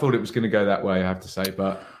 I've not thought it was going to go that way, I have to say,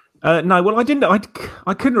 but. No, well, I didn't.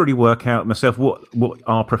 I couldn't really work out myself what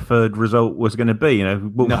our preferred result was going to be.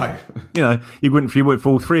 No. You went for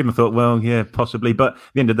all three of them. I thought, well, yeah, possibly. But at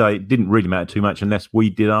the end of the day, it didn't really matter too much unless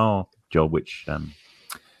we did our job, which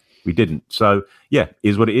we didn't. So yeah,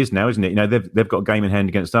 is what it is now, isn't it? They've got a game in hand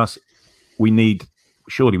against us.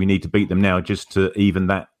 Surely we need to beat them now just to even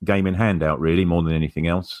that game in hand out, really, more than anything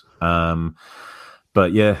else.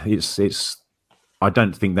 But yeah, it's. I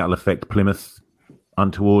don't think that'll affect Plymouth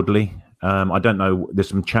untowardly. I don't know. There's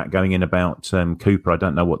some chat going in about Cooper. I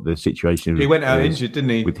don't know what the situation is. He went out injured,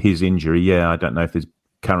 didn't he? With his injury, yeah. I don't know if there's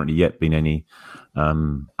currently yet been any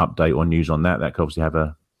update or news on that. That could obviously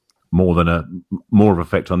have more of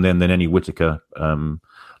effect on them than any Whittaker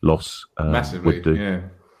loss massively would do.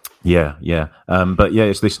 Yeah. But yeah,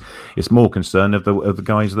 it's more concern of the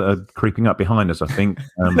guys that are creeping up behind us, I think.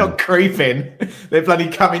 Not creeping. They're bloody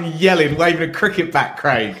coming yelling, waving a cricket bat,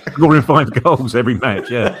 Craig. Scoring 5 goals every match,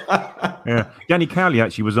 yeah. Yeah. Yanni Cowley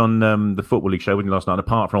actually was on the Football League show with me last night,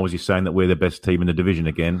 apart from obviously saying that we're the best team in the division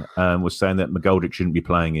again, was saying that McGoldrick shouldn't be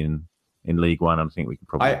playing in League One. I think we can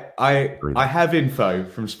probably I have info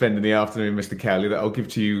from spending the afternoon, Mr. Cowley, that I'll give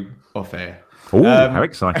to you off air. Oh, how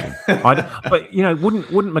exciting! But wouldn't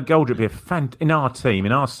McGoldrick be in our team,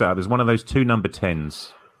 in our setup? There's one of those 2 number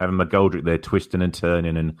 10s, having McGoldrick there twisting and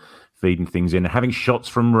turning and feeding things in, having shots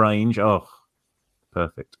from range. Oh,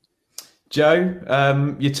 perfect.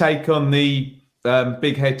 Joe, your take on the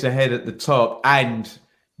big head-to-head at the top and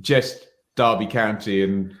just Derby County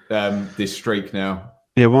and this streak now?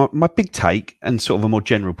 Yeah, well, my big take and sort of a more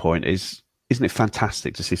general point is, isn't it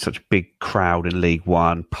fantastic to see such a big crowd in League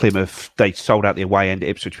One? Plymouth, they sold out the away end at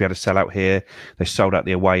Ipswich. We had a sellout here. They sold out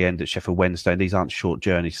the away end at Sheffield Wednesday. And these aren't short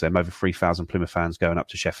journeys. So over 3,000 Plymouth fans going up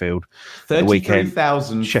to Sheffield.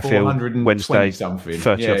 33,000, Sheffield Wednesday, something.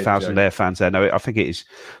 30,000 their fans there. No, I think it is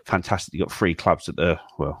fantastic. You've got 3 clubs at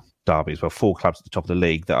Derby as well, 4 clubs at the top of the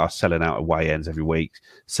league that are selling out away ends every week,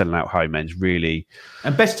 selling out home ends, really.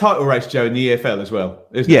 And best title race, Joe, in the EFL as well.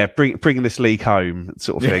 Bringing this league home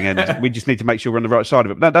sort of thing. And we just need to make sure we're on the right side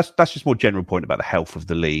of it. But that's just more general point about the health of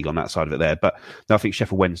the league on that side of it there. But no, I think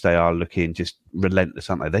Sheffield Wednesday are looking just relentless,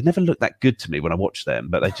 aren't they? They never look that good to me when I watch them,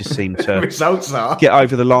 but they just seem to results are get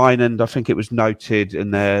over the line. And I think it was noted,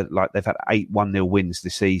 and they've had 8 1-0 wins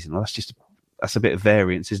this season. Well, that's a bit of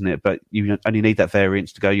variance, isn't it? But you only need that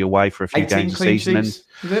variance to go your way for a few games a season,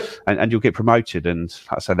 and you'll get promoted. And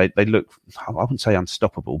like I say, they look, I wouldn't say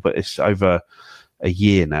unstoppable, but it's over a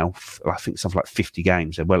year now. I think something like 50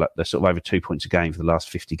 games. They're sort of over 2 points a game for the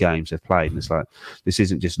last 50 games they've played. And it's like, this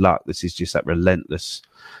isn't just luck. This is just that relentless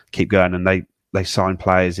keep going. And they sign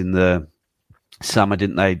players in the summer,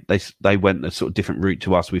 didn't they? They went a sort of different route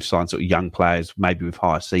to us. We've signed sort of young players, maybe with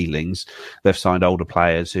higher ceilings. They've signed older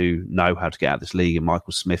players who know how to get out of this league, and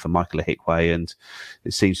Michael Smith and Michael Hickway, and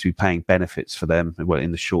it seems to be paying benefits for them, well,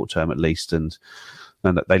 in the short term at least, and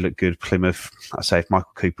that they look good. Plymouth, I say, if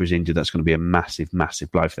Michael Cooper is injured, that's going to be a massive,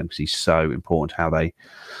 massive blow for them, because he's so important how they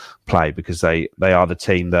play, because they are the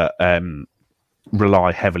team that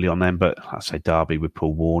rely heavily on them. But I say Derby with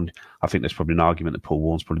Paul Warne, I think there's probably an argument that Paul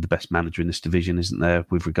Warne's probably the best manager in this division, isn't there,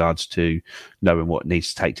 with regards to knowing what it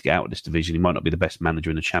needs to take to get out of this division. He might not be the best manager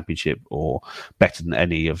in the Championship, or better than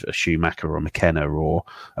any of a Schumacher or McKenna or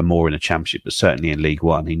a Moore in the Championship, but certainly in League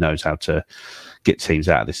One, he knows how to get teams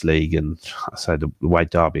out of this league. And I say the way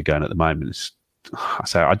Derby are going at the moment is,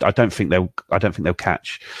 I don't think they'll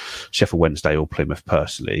catch Sheffield Wednesday or Plymouth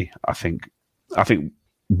personally. I think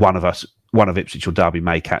one of Ipswich or Derby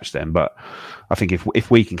may catch them, but I think if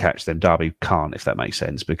we can catch them, Derby can't, if that makes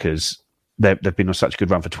sense, because they've been on such a good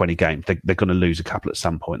run for 20 games. They're going to lose a couple at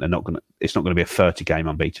some point. It's not going to be a 30-game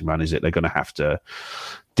unbeaten run, is it? They're going to have to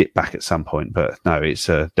dip back at some point. But no, it's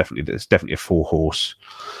definitely a 4-horse.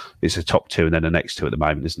 It's a top 2 and then the next 2 at the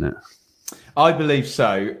moment, isn't it? I believe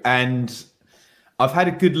so. And I've had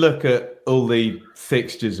a good look at all the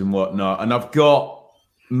fixtures and whatnot, and I've got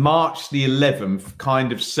March the 11th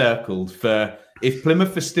kind of circled for if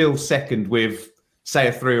Plymouth are still second with, say,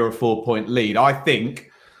 a 3 or a 4 point lead. I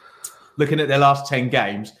think, looking at their last 10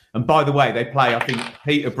 games, and by the way, they play, I think,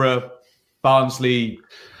 Peterborough, Barnsley,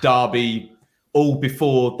 Derby, all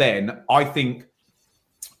before then. I think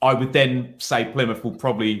I would then say Plymouth will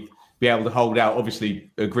probably be able to hold out.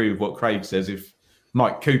 Obviously, agree with what Craig says. If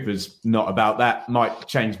Mike Cooper's not about that, might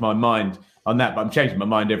change my mind on that. But I'm changing my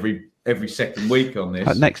mind every second week on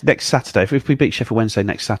this. Next Saturday, if we beat Sheffield Wednesday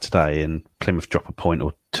next Saturday and Plymouth drop a point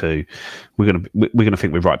or 2, we're gonna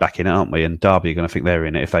think we're right back in it, aren't we? And Derby are going to think they're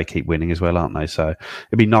in it if they keep winning as well, aren't they? So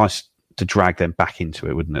it'd be nice to drag them back into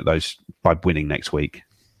it, wouldn't it? Those by winning next week.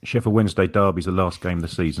 Sheffield Wednesday Derby's the last game of the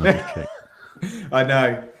season. I just checked. I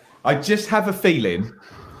know. I just have a feeling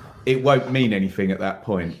it won't mean anything at that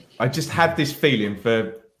point. I just have this feeling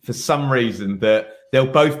for some reason that they'll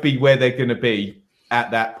both be where they're going to be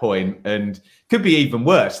at that point, and could be even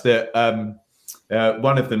worse that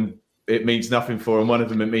one of them it means nothing for and one of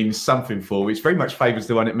them it means something for, which very much favours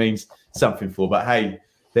the one it means something for. But hey,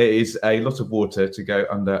 there is a lot of water to go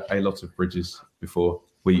under a lot of bridges before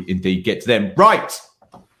we indeed get to them. Right,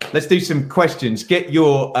 let's do some questions. Get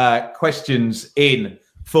your questions in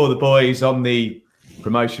for the boys on the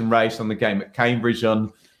promotion race, on the game at Cambridge,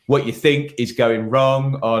 on what you think is going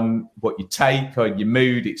wrong, on what you take, on your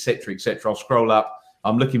mood, etc., etc. I'll scroll up.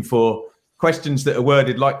 I'm looking for questions that are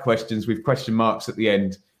worded like questions with question marks at the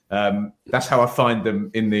end. That's how I find them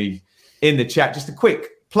in the chat. Just a quick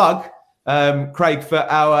plug, Craig, for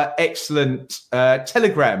our excellent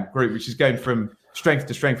Telegram group, which is going from strength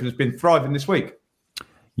to strength and has been thriving this week.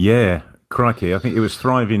 Yeah, crikey. I think it was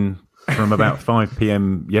thriving from about 5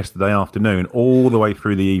 p.m. yesterday afternoon all the way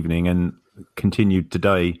through the evening, and continued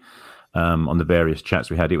today on the various chats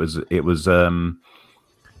we had. It was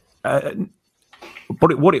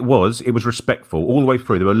what it was respectful all the way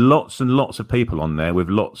through. There were lots and lots of people on there with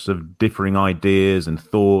lots of differing ideas and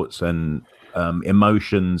thoughts and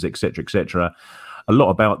emotions, etc., etc. A lot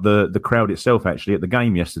about the crowd itself, actually, at the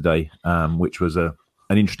game yesterday, which was an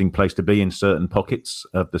interesting place to be in certain pockets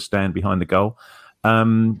of the stand behind the goal.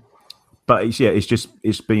 But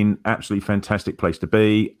it's been absolutely fantastic place to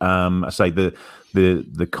be. I say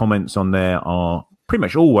the comments on there are pretty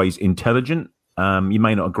much always intelligent. You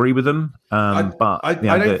may not agree with them, but I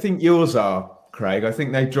don't think yours are, Craig. I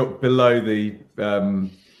think they dropped below the. The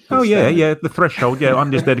the threshold. Yeah,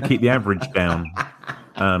 I'm just there to keep the average down.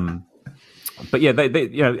 But yeah, they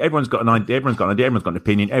everyone's got an idea. Everyone's got an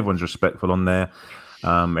opinion. Everyone's respectful on there.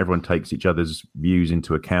 Everyone takes each other's views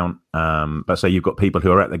into account. But say you've got people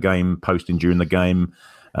who are at the game posting during the game.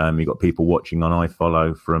 You've got people watching on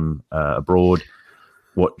iFollow from abroad,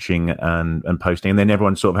 watching and posting, and then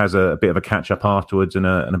everyone sort of has a bit of a catch up afterwards and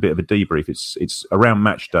a bit of a debrief. It's around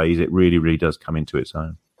match days. It really does come into its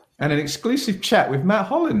own. And an exclusive chat with Matt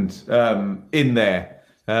Holland in there.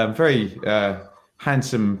 Very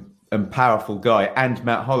handsome and powerful guy, and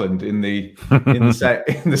Matt Holland in the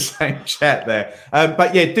same chat there.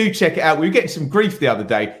 But yeah, do check it out. We were getting some grief the other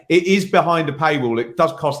day. It is behind a paywall. It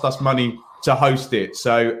does cost us money to host it,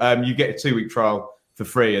 so you get a 2-week trial for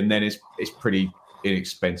free, and then it's pretty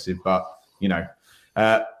inexpensive. But you know,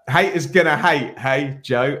 haters gonna hate. Hey,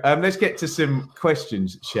 Joe. Let's get to some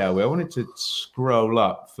questions, shall we? I wanted to scroll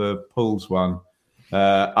up for Paul's one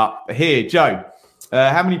up here, Joe.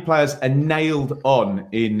 How many players are nailed on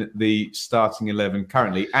in the starting 11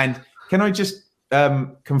 currently? And can I just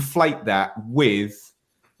conflate that with,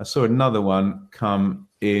 I saw another one come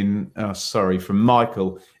in, from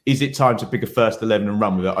Michael. Is it time to pick a first 11 and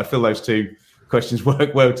run with it? I feel those two questions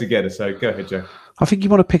work well together. So go ahead, Joe. I think you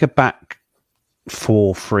want to pick a back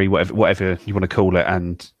 4-3, whatever you want to call it,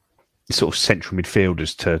 and sort of central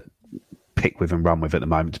midfielders to pick with and run with at the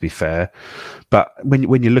moment, to be fair. But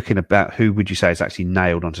when you're looking about who would you say is actually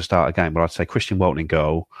nailed on to start a game, well, I'd say Christian Walton in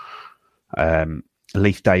goal,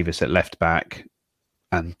 Leif Davis at left back,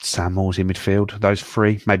 and Sam Moores in midfield. Those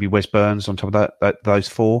three, maybe Wes Burns on top of those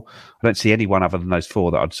four. I don't see anyone other than those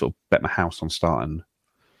four that I'd sort of bet my house on starting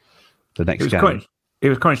the next game. It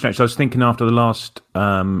was quite strange. So I was thinking after the last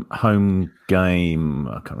home game,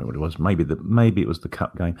 I can't remember what it was. Maybe it was the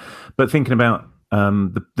cup game. But thinking about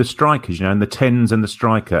the strikers, and the 10s and the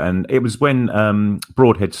striker, and it was when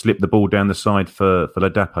Broadhead slipped the ball down the side for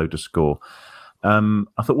Ladapo to score. I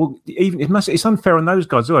thought, well, it's unfair on those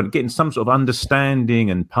guys as well, getting some sort of understanding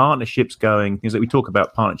and partnerships going. Things like we talk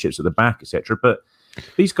about partnerships at the back, etc. But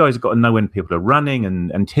these guys have got to know when people are running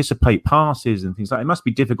and anticipate passes and things like that. It must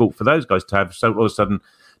be difficult for those guys to have all of a sudden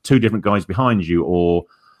two different guys behind you, or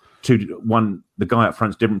the guy up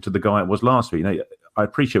front's different to the guy it was last week. I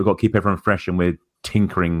appreciate we've got to keep everyone fresh, and we're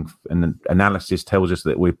tinkering, and the analysis tells us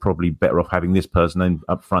that we're probably better off having this person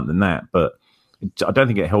up front than that. But I don't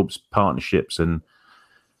think it helps partnerships and,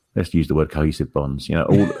 let's use the word, cohesive bonds.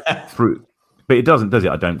 All through. But it doesn't, does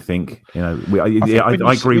it? I don't think. I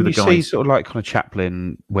agree with the guys. See sort of like kind of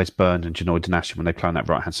Chaplin, Wes Burns, and Janoi Donation, when they play on that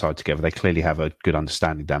right hand side together, they clearly have a good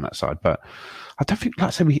understanding down that side. But I don't think, like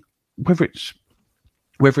I say, whether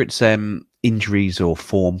it's injuries or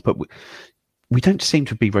form, but we don't seem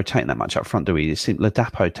to be rotating that much up front, do we? It seems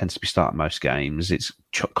Ladapo tends to be starting most games. It's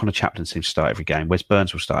Connor Chaplin seems to start every game. Wes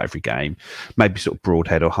Burns will start every game. Maybe sort of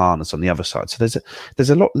Broadhead or Harness on the other side. So there's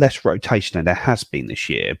a lot less rotation than there has been this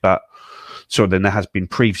year, than there has been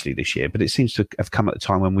previously this year. But it seems to have come at a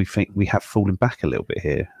time when we think we have fallen back a little bit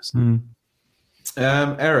here.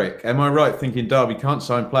 Eric, am I right thinking Derby can't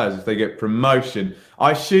sign players if they get promotion?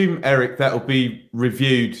 I assume, Eric, that will be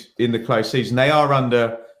reviewed in the close season. They are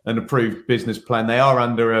under an approved business plan. They are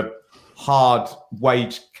under a hard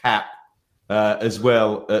wage cap as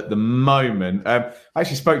well at the moment. I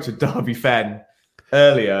actually spoke to a Derby fan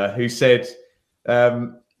earlier who said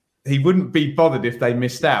he wouldn't be bothered if they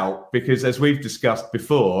missed out because, as we've discussed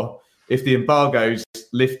before, if the embargo's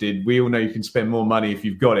lifted, we all know you can spend more money if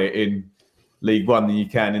you've got it in League One than you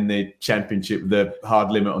can in the Championship with the hard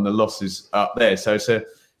limit on the losses up there. So it's an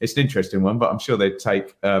interesting one, but I'm sure they'd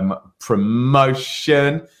take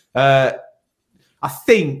promotion. I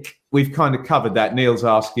think we've kind of covered that. Neil's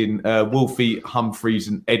asking, Wolfie, Humphreys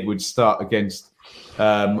and Edwards start against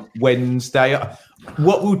Wednesday.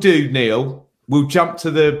 What we'll do, Neil, we'll jump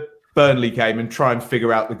to the Burnley game and try and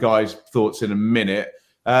figure out the guys' thoughts in a minute.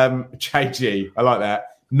 JG, I like that.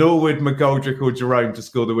 Norwood, McGoldrick or Jerome to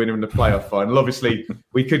score the winner in the playoff final. Obviously,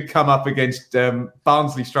 we could come up against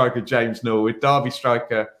Barnsley striker James Norwood, Derby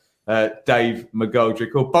striker Dave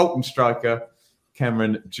McGoldrick, or Bolton striker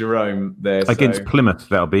Cameron Jerome there. Against Plymouth,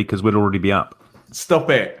 that'll be, because we'll already be up. Stop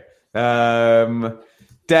it. Dan,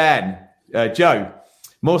 Joe,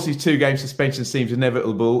 Morsey's 2-game suspension seems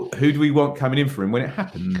inevitable. Who do we want coming in for him when it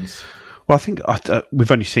happens? Well, I think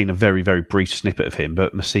we've only seen a very, very brief snippet of him,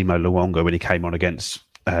 but Massimo Luongo, when he came on against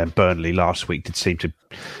Burnley last week, did seem to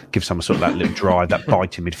give some sort of that little drive, that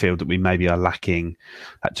bite in midfield that we maybe are lacking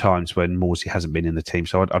at times when Morsey hasn't been in the team.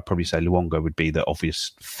 So I'd probably say Luongo would be the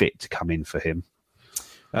obvious fit to come in for him.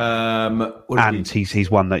 And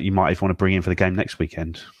he's one that you might even want to bring in for the game next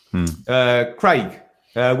weekend. Craig,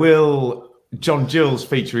 will John Gills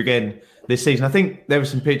feature again this season? I think there were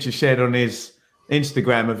some pictures shared on his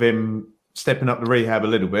Instagram of him stepping up the rehab a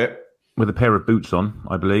little bit. With a pair of boots on,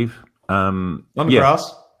 I believe. On the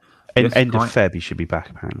grass. End of Feb, he should be back,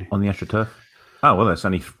 apparently. On the AstroTurf. Oh, well, that's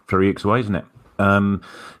only 3 weeks away, isn't it? I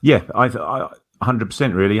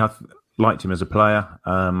 100% really. I've liked him as a player.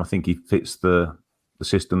 I think he fits the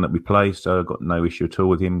system that we play, so I've got no issue at all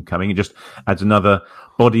with him coming. It just adds another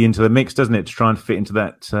body into the mix, doesn't it, to try and fit into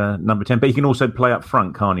that number 10. But he can also play up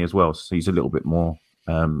front, can't he, as well? So he's a little bit more...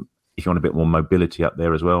 if you want a bit more mobility up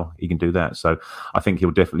there as well, he can do that. So I think he'll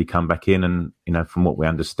definitely come back in. And, from what we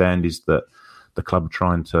understand is that the club are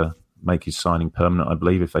trying to make his signing permanent, I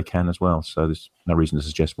believe, if they can as well. So there's no reason to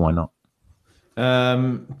suggest why not.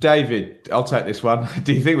 David, I'll take this one.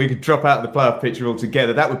 Do you think we could drop out of the playoff picture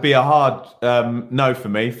altogether? That would be a hard no for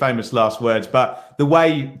me. Famous last words. But the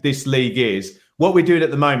way this league is, what we're doing at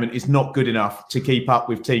the moment is not good enough to keep up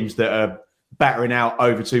with teams that are battering out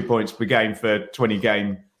over 2 points per game for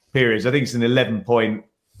 20-game periods. I think it's an 11-point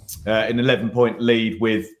lead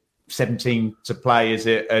with 17 to play, is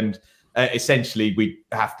it? And essentially, we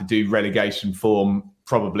have to do relegation form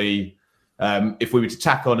probably. If we were to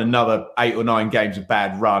tack on another 8 or 9 games of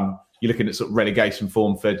bad run, you're looking at sort of relegation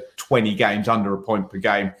form for 20 games under a point per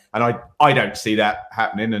game. And I don't see that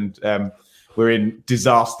happening. And we're in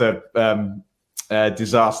disaster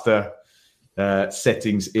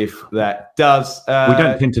settings if that does. We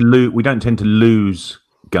don't tend to lose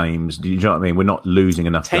games. Do you know what I mean? We're not losing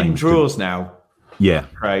enough 10 games. draws now. Yeah.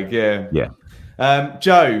 Craig, yeah. Yeah.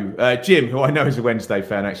 Jim, who I know is a Wednesday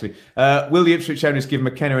fan, actually. Will the Ipswich owners give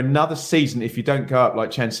McKenna another season if you don't go up like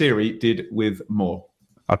Chansiri did with Moore?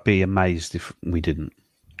 I'd be amazed if we didn't.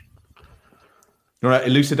 All right,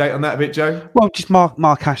 elucidate on that a bit, Joe? Well, just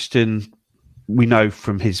Mark Ashton, we know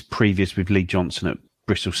from his previous with Lee Johnson at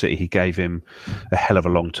Bristol City, he gave him a hell of a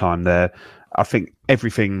long time there. I think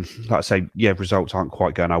everything, like I say, results aren't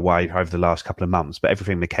quite going our way over the last couple of months, but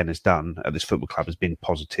everything McKenna's done at this football club has been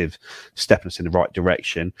positive, stepping us in the right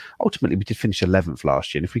direction. Ultimately, we did finish 11th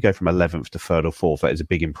last year, and if we go from 11th to 3rd or 4th, that is a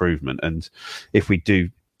big improvement. And if we do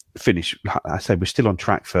finish, I say we're still on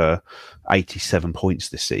track for 87 points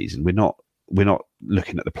this season. We're not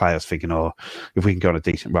looking at the playoffs thinking, if we can go on a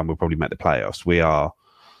decent run, we'll probably make the playoffs. We are,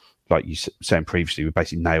 like you saying previously, we're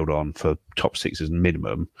basically nailed on for top 6 as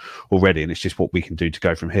minimum already, and it's just what we can do to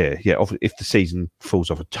go from here. Yeah, if the season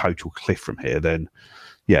falls off a total cliff from here, then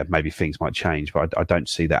maybe things might change, but I don't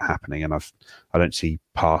see that happening, and I don't see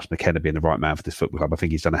past McKenna being the right man for this football club. I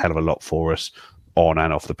think he's done a hell of a lot for us on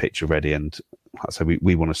and off the pitch already, and so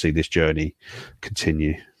we want to see this journey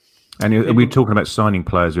continue. And we're talking about signing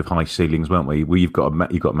players with high ceilings, weren't we? You've got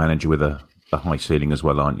a manager with a high ceiling as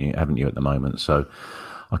well, haven't you, at the moment? So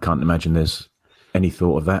I can't imagine there's any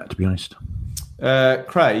thought of that, to be honest.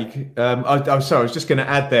 Craig, I'm sorry, I was just going to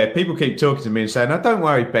add there. People keep talking to me and saying, "No, don't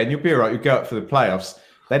worry, Ben, you'll be all right. You'll go up for the playoffs."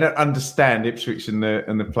 They don't understand Ipswich and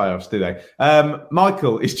the playoffs, do they?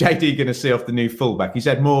 Michael, is JD going to see off the new fullback? He's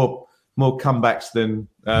had more comebacks than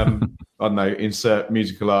I don't know. Insert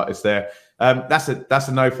musical artist there. That's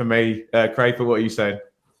a no for me, Craig. But what are you saying?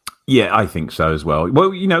 Yeah, I think so as well.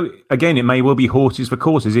 Well, again, it may well be horses for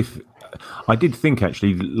courses. If I did think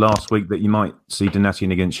actually last week that you might see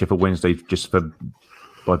Donatian against Sheffield Wednesday just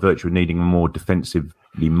by virtue of needing a more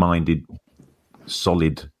defensively minded,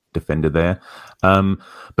 solid defender there.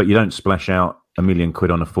 But you don't splash out £1 million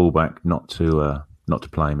on a fullback not to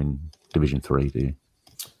play him in Division 3, do you?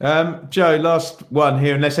 Joe, last one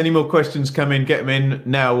here. Unless any more questions come in, get them in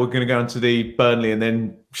now. We're going to go on to the Burnley and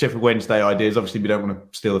then Sheffield Wednesday ideas. Obviously, we don't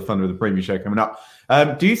want to steal the thunder of the Premier Show coming up.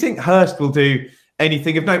 Do you think Hurst will do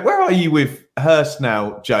anything of note? Where are you with Hurst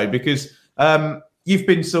now, Joe? Because you've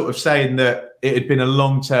been sort of saying that it had been a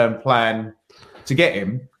long-term plan to get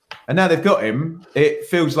him, and now they've got him. It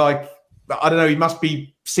feels like, I don't know, he must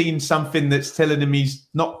be seeing something that's telling him he's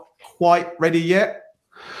not quite ready yet.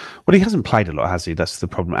 Well, he hasn't played a lot, has he? That's the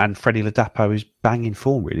problem. And Freddie Ladapo is banging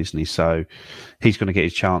form, really, isn't he? So he's going to get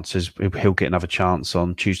his chances. He'll get another chance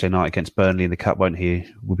on Tuesday night against Burnley in the Cup, won't he?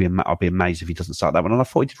 I'll be amazed if he doesn't start that one. And I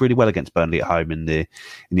thought he did really well against Burnley at home in the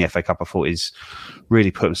FA Cup. I thought he's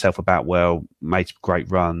really put himself about well, made some great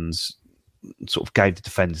runs, sort of gave the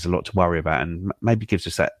defenders a lot to worry about, and maybe gives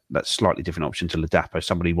us that slightly different option to Ladapo,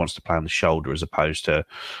 somebody who wants to play on the shoulder as opposed to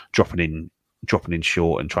dropping in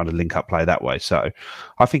short and trying to link up play that way. So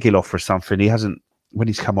I think he'll offer us something. He hasn't, when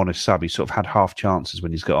he's come on as sub, he's sort of had half chances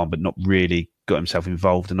when he's got on, but not really got himself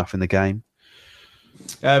involved enough in the game.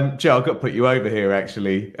 Joe, I've got to put you over here,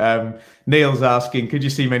 actually. Neil's asking, could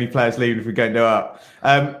you see many players leaving if we go up?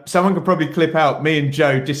 Someone could probably clip out me and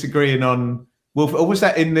Joe disagreeing on Wolf, or was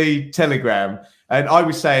that in the Telegram? And I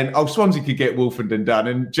was saying, Swansea could get Wolfenden done.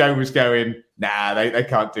 And Joe was going, nah, they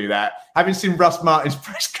can't do that. Having seen Russ Martin's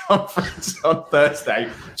press conference on Thursday,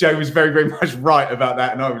 Joe was very, very much right about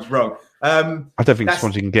that, and I was wrong. I don't think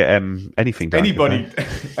Swansea can get anything done.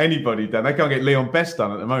 Anybody done. They can't get Leon Best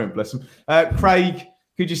done at the moment, bless them. Craig,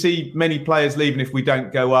 could you see many players leaving if we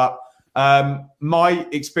don't go up? My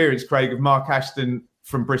experience, Craig, of Mark Ashton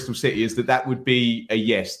from Bristol City is that would be a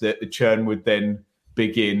yes, that the churn would then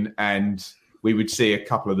begin and we would see a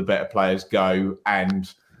couple of the better players go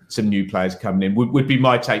and some new players coming in, would be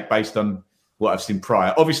my take based on what I've seen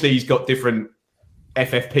prior. Obviously, he's got different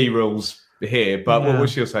FFP rules here, but what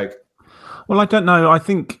was your take? Well, I don't know. I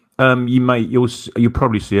think you'll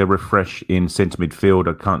probably see a refresh in centre midfield.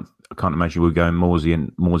 I can't imagine we're going Morsey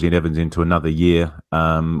and Evans into another year.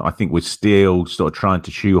 I think we're still sort of trying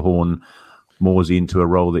to shoehorn Morsey into a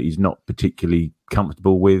role that he's not particularly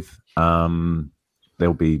comfortable with.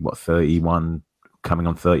 There'll be 31 coming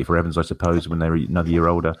on 30 for Evans, I suppose, when they're another year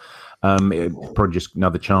older. Probably just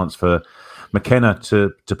another chance for McKenna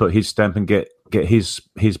to put his stamp and get get his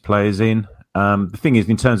players in. The thing is,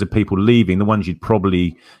 in terms of people leaving, the ones you'd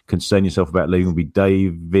probably concern yourself about leaving would be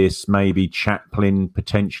Davis, maybe Chaplin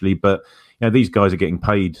potentially. But these guys are getting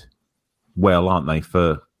paid well, aren't they,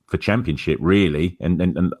 for Championship, really?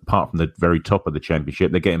 And apart from the very top of the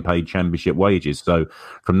Championship, they're getting paid Championship wages. So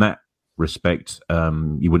from that respect,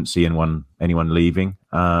 you wouldn't see anyone leaving,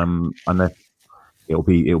 unless it'll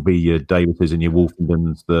be Davises and your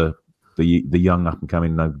Wolfendens, the young up and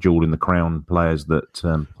coming jewel in the crown players that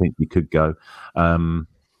think you could go.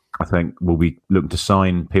 I think we'll be looking to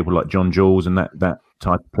sign people like John Jules and that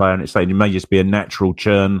type of player, and it may just be a natural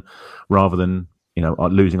churn rather than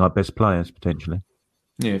losing our best players potentially.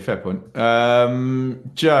 Yeah, fair point.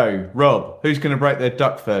 Joe, Rob, who's going to break their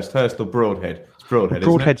duck first, Hurst or Broadhead? It's Broadhead.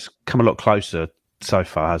 Broadhead's come a lot closer so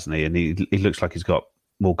far, hasn't he? And he looks like he's got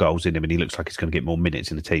more goals in him, and he looks like he's going to get more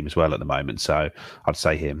minutes in the team as well at the moment. So I'd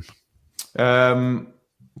say him.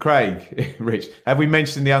 Craig, Rich, have we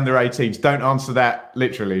mentioned the under-18s? Don't answer that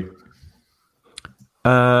literally.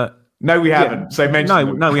 No, we haven't. So mention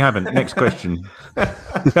them. No, we haven't. Next question.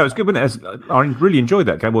 That was good, wasn't it? I really enjoyed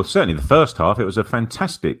that game. Well, certainly the first half. It was a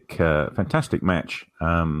fantastic match,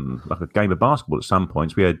 like a game of basketball at some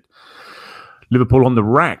points. We had Liverpool on the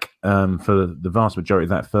rack for the vast majority of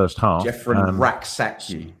that first half. Jeffrey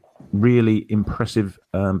Rack-Sacchi. Really impressive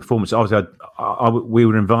performance. Obviously, we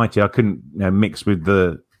were invited. I couldn't mix with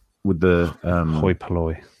the hoi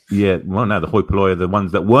polloi. Yeah, well, no, the hoi polloi are the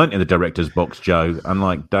ones that weren't in the director's box, Joe.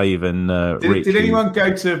 Unlike Dave and Rich. Did anyone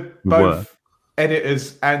go to both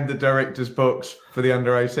editors and the director's box for the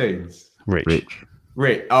under-18s? Rich.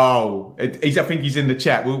 Oh, I think he's in the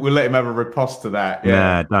chat. We'll let him have a riposte to that.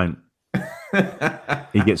 Yeah. Nah, don't.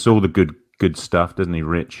 He gets all the good stuff, doesn't he,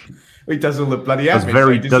 Rich? He does all the bloody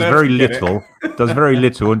admin. Does very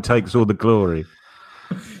little and takes all the glory.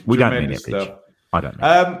 We don't mean it, Rich. I don't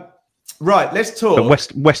know. Right, let's talk.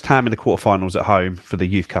 But West Ham in the quarterfinals at home for the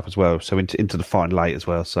Youth Cup as well, so into the final 8 as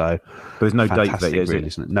well. So there's no date for that yet, really,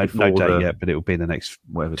 isn't it? No date yet, but it will be in the next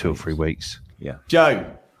 2 or 3 weeks. Yeah. Joe,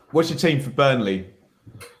 what's your team for Burnley?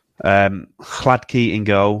 Hladky in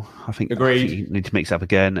goal. Agreed. I think you need to mix up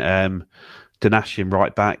again. Donashian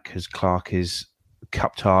right back because Clark is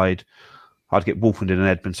cup tied. I'd get Wolfenden and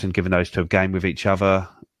Edmondson, given those two a game with each other.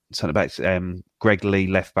 Centre backs, Greg Lee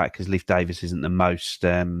left back because Leif Davis isn't the most.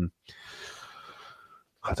 I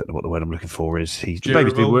don't know what the word I'm looking for is. He's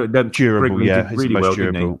durable. Durable, yeah. He did really well,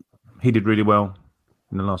 didn't he? He did really well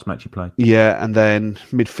in the last match he played. Yeah, and then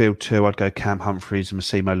midfield 2, I'd go Cam Humphreys and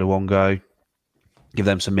Massimo Luongo. Give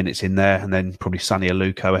them some minutes in there, and then probably Sonny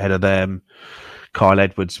Aluko ahead of them. Kyle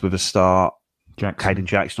Edwards with a start. Caden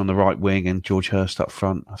Jackson on the right wing and George Hurst up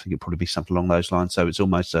front. I think it'd probably be something along those lines. So it's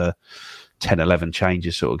almost a 10-11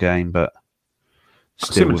 changes sort of game, but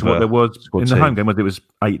similar to what there was in the home game. It was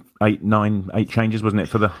 8 changes, wasn't it,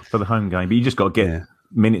 for the home game? But you just got to get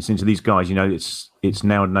minutes into these guys. It's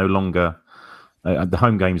now no longer the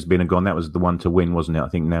home game's been and gone. That was the one to win, wasn't it? I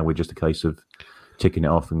think now we're just a case of ticking it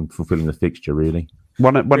off and fulfilling the fixture, really.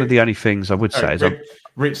 One of the only things I would say is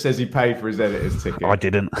Rich says he paid for his editor's ticket. I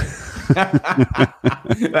didn't.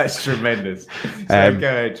 That's tremendous. So go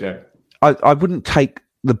ahead, Joe. I wouldn't take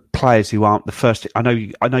the players who aren't the first. I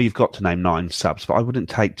know you've got to name 9 subs, but I wouldn't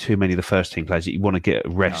take too many of the first team players that you want to get a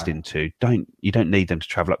rest into. You don't need them to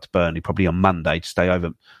travel up to Burnley probably on Monday to stay over.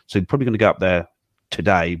 So you're probably going to go up there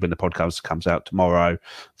today when the podcast comes out tomorrow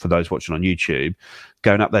for those watching on YouTube.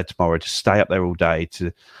 Going up there tomorrow to stay up there all day,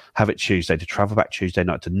 to have it Tuesday, to travel back Tuesday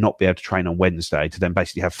night, to not be able to train on Wednesday, to then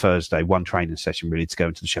basically have Thursday, one training session really to go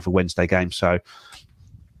into the Sheffield Wednesday game. So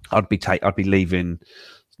I'd be leaving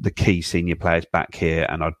the key senior players back here,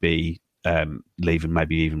 and I'd be leaving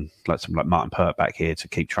maybe even like someone like Martin Pert back here to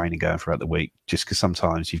keep training going throughout the week, just because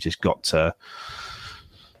sometimes you've just got to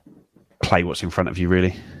play what's in front of you,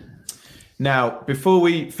 really. Now, before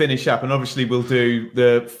we finish up, and obviously we'll do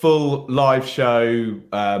the full live show,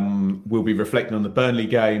 we'll be reflecting on the Burnley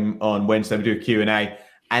game on Wednesday. We'll do a Q&A,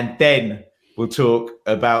 and then we'll talk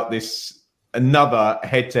about another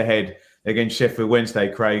head-to-head against Sheffield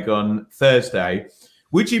Wednesday, Craig, on Thursday.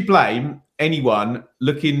 Would you blame anyone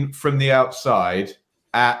looking from the outside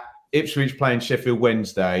at Ipswich playing Sheffield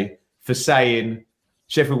Wednesday for saying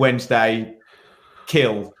Sheffield Wednesday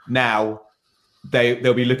kill now?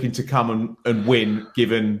 They'll be looking to come and win,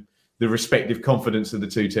 given the respective confidence of the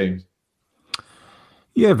two teams.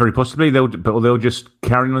 Yeah, very possibly. They'll just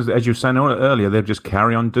carry on, as you were saying earlier. They'll just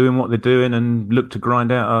carry on doing what they're doing and look to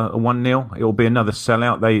grind out a 1-0. It'll be another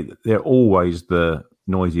sellout. They're always the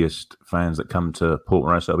noisiest fans that come to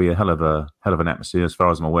Portrush. It'll be a hell of an atmosphere. As far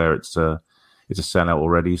as I'm aware, it's a sellout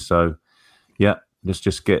already. So yeah, let's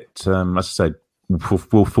just get, as I said,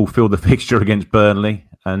 we'll fulfil the fixture against Burnley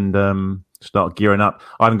and start gearing up.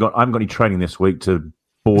 I haven't got any training this week to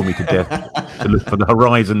bore me to death to look for the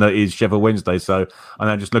horizon that is Sheffield Wednesday. So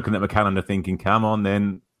I'm just looking at my calendar thinking, come on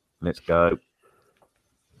then, let's go.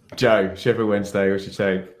 Joe, Sheffield Wednesday, what's your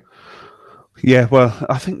take? Yeah, well,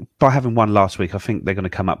 I think by having won last week, I think they're going to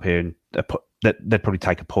come up here and they'd probably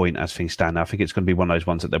take a point as things stand now. I think it's going to be one of those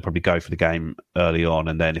ones that they'll probably go for the game early on,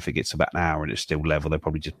 and then if it gets about an hour and it's still level, they'll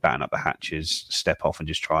probably just batten up the hatches, step off and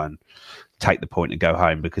just try and take the point and go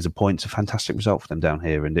home, because a point's a fantastic result for them down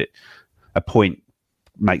here, and a point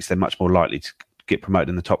makes them much more likely to get promoted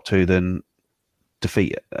in the top two than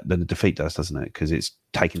the defeat does, doesn't it? Because it's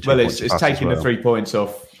taking 2 points. It's taking the 3 points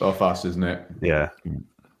off us, isn't it? Yeah.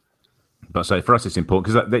 But so for us, it's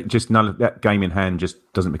important because that game in hand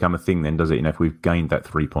just doesn't become a thing then, does it? If we've gained that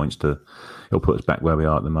 3 points, it'll put us back where we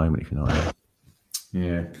are at the moment, if you know what I mean.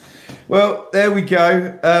 Yeah. Well, there we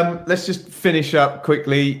go. Let's just finish up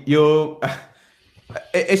quickly.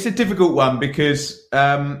 It's a difficult one because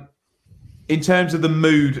in terms of the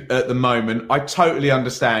mood at the moment, I totally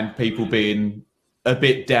understand people being a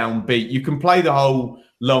bit downbeat. You can play the whole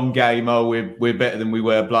long game, we're better than we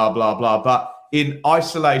were, blah, blah, blah. But in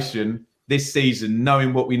isolation, this season,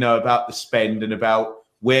 knowing what we know about the spend and about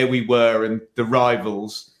where we were and the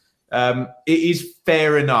rivals, it is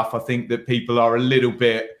fair enough, I think, that people are a little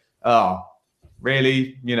bit,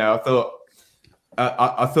 really?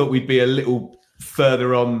 I thought we'd be a little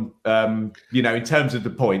further on, in terms of the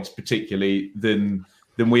points, particularly than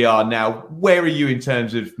we are now. Where are you in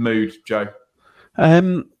terms of mood, Joe?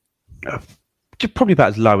 Probably about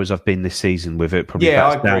as low as I've been this season with it. Probably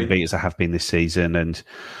about as downbeat as I have been this season. And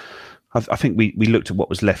I think we looked at what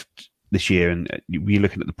was left this year, and you're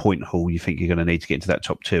looking at the point haul, you think you're going to need to get into that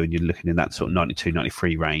top two, and you're looking in that sort of 92,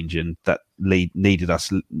 93 range, and that needed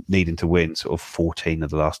us needing to win sort of 14 of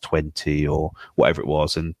the last 20 or whatever it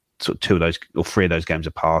was, and sort of 2 of those or 3 of those games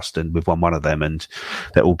are passed, and we've won one of them, and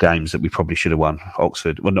they're all games that we probably should have won.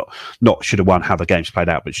 Oxford, well, not should have won how the games played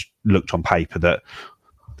out, but looked on paper that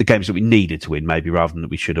the games that we needed to win, maybe rather than that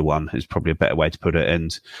we should have won, is probably a better way to put it.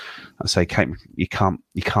 And I say, you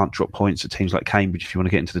can't drop points at teams like Cambridge if you want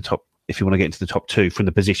to get into the top. If you want to get into the top two from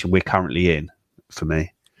the position we're currently in, for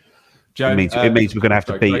me, Joe, it means we're going to have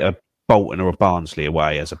to beat a Bolton or a Barnsley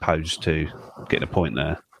away as opposed to getting a point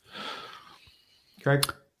there.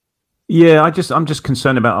 Craig? Yeah, I'm just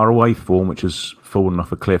concerned about our away form, which has fallen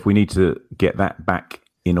off a cliff. We need to get that back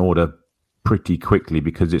in order pretty quickly,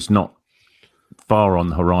 because it's not far on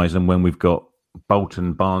the horizon when we've got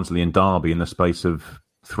Bolton, Barnsley and Derby in the space of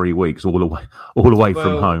 3 weeks, all away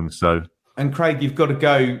from home. So, and Craig, you've got to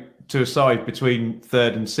go to a side between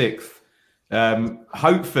 3rd and 6th.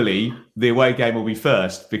 Hopefully the away game will be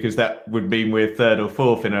first, because that would mean we're 3rd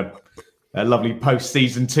or 4th in a lovely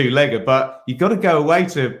post-season 2-legger. But you've got to go away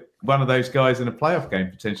to one of those guys in a playoff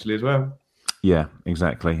game potentially as well. Yeah,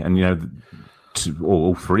 exactly. And,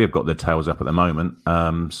 all 3 have got their tails up at the moment.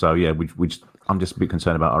 So, yeah, I'm just a bit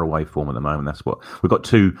concerned about our away form at the moment. That's what we've got.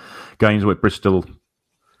 2 games with Bristol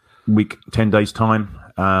week, 10 days time,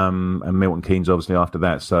 and Milton Keynes obviously after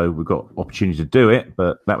that. So we've got opportunity to do it,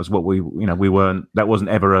 but that was what we weren't. That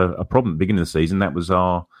wasn't ever a problem at the beginning of the season. That was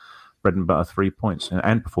our bread and butter, 3 points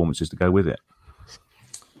and performances to go with it.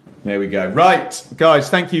 There we go. Right,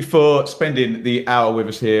 guys, thank you for spending the hour with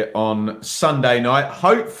us here on Sunday night.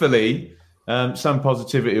 Hopefully, some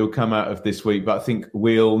positivity will come out of this week, but I think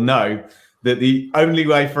we'll know that the only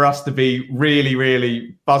way for us to be really,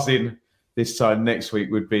 really buzzing this time next week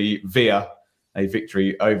would be via a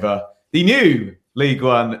victory over the new League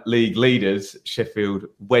One league leaders, Sheffield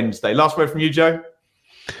Wednesday. Last word from you, Joe?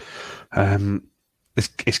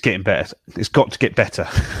 It's getting better. It's got to get better.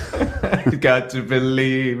 Got to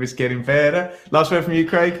believe it's getting better. Last word from you,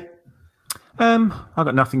 Craig? I've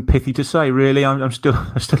got nothing pithy to say, really. I'm still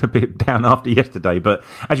a bit down after yesterday. But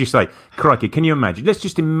as you say, crikey, can you imagine? Let's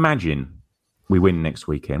just imagine we win next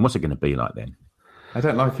weekend. What's it going to be like then? I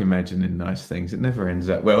don't like imagining nice things. It never ends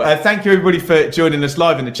up well. Thank you, everybody, for joining us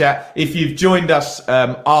live in the chat. If you've joined us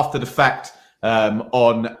after the fact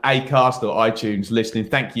on Acast or iTunes listening,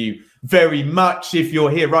 thank you very much. If you're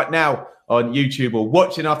here right now on YouTube or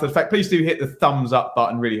watching after the fact, please do hit the thumbs up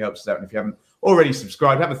button. Really helps us out. And if you haven't already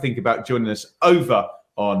subscribed, have a think about joining us over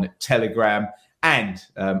on Telegram, and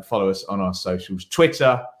follow us on our socials,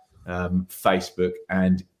 Twitter, Facebook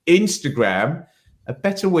and Instagram. A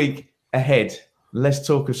better week ahead. Let's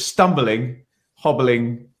talk of stumbling,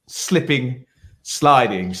 hobbling, slipping,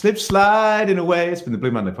 sliding. Slip, sliding away. It's been the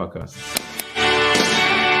Blue Monday podcast.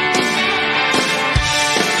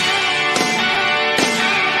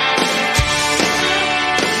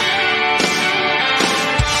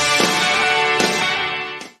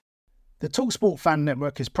 TalkSport Fan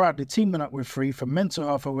Network is proudly teaming up with Free for Mental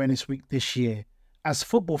Health Awareness Week this year. As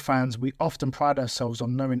football fans, we often pride ourselves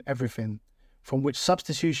on knowing everything, from which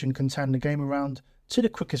substitution can turn the game around to the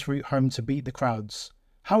quickest route home to beat the crowds.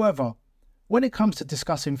 However, when it comes to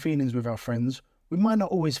discussing feelings with our friends, we might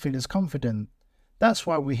not always feel as confident. That's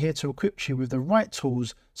why we're here to equip you with the right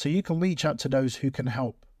tools so you can reach out to those who can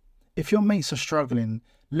help. If your mates are struggling,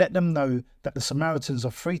 let them know that the Samaritans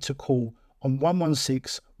are free to call on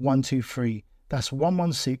 116 123. That's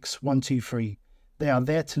 116 123. They are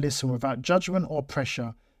there to listen without judgment or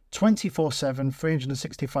pressure, 24/7,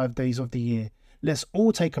 365 days of the year. Let's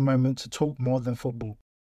all take a moment to talk more than football.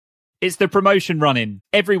 It's the promotion run-in.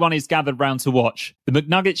 Everyone is gathered round to watch. The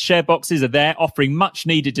McNuggets share boxes are there offering much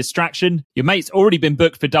needed distraction. Your mate's already been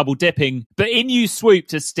booked for double dipping, but in you swoop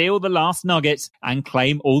to steal the last nugget and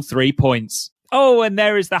claim all 3 points. Oh, and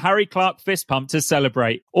there is the Harry Clark fist pump to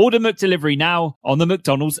celebrate. Order McDelivery now on the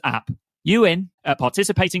McDonald's app. You in at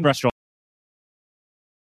participating restaurants.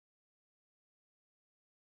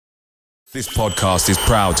 This podcast is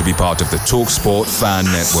proud to be part of the TalkSport Fan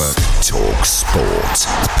Network. TalkSport.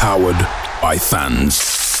 Powered by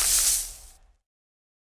fans.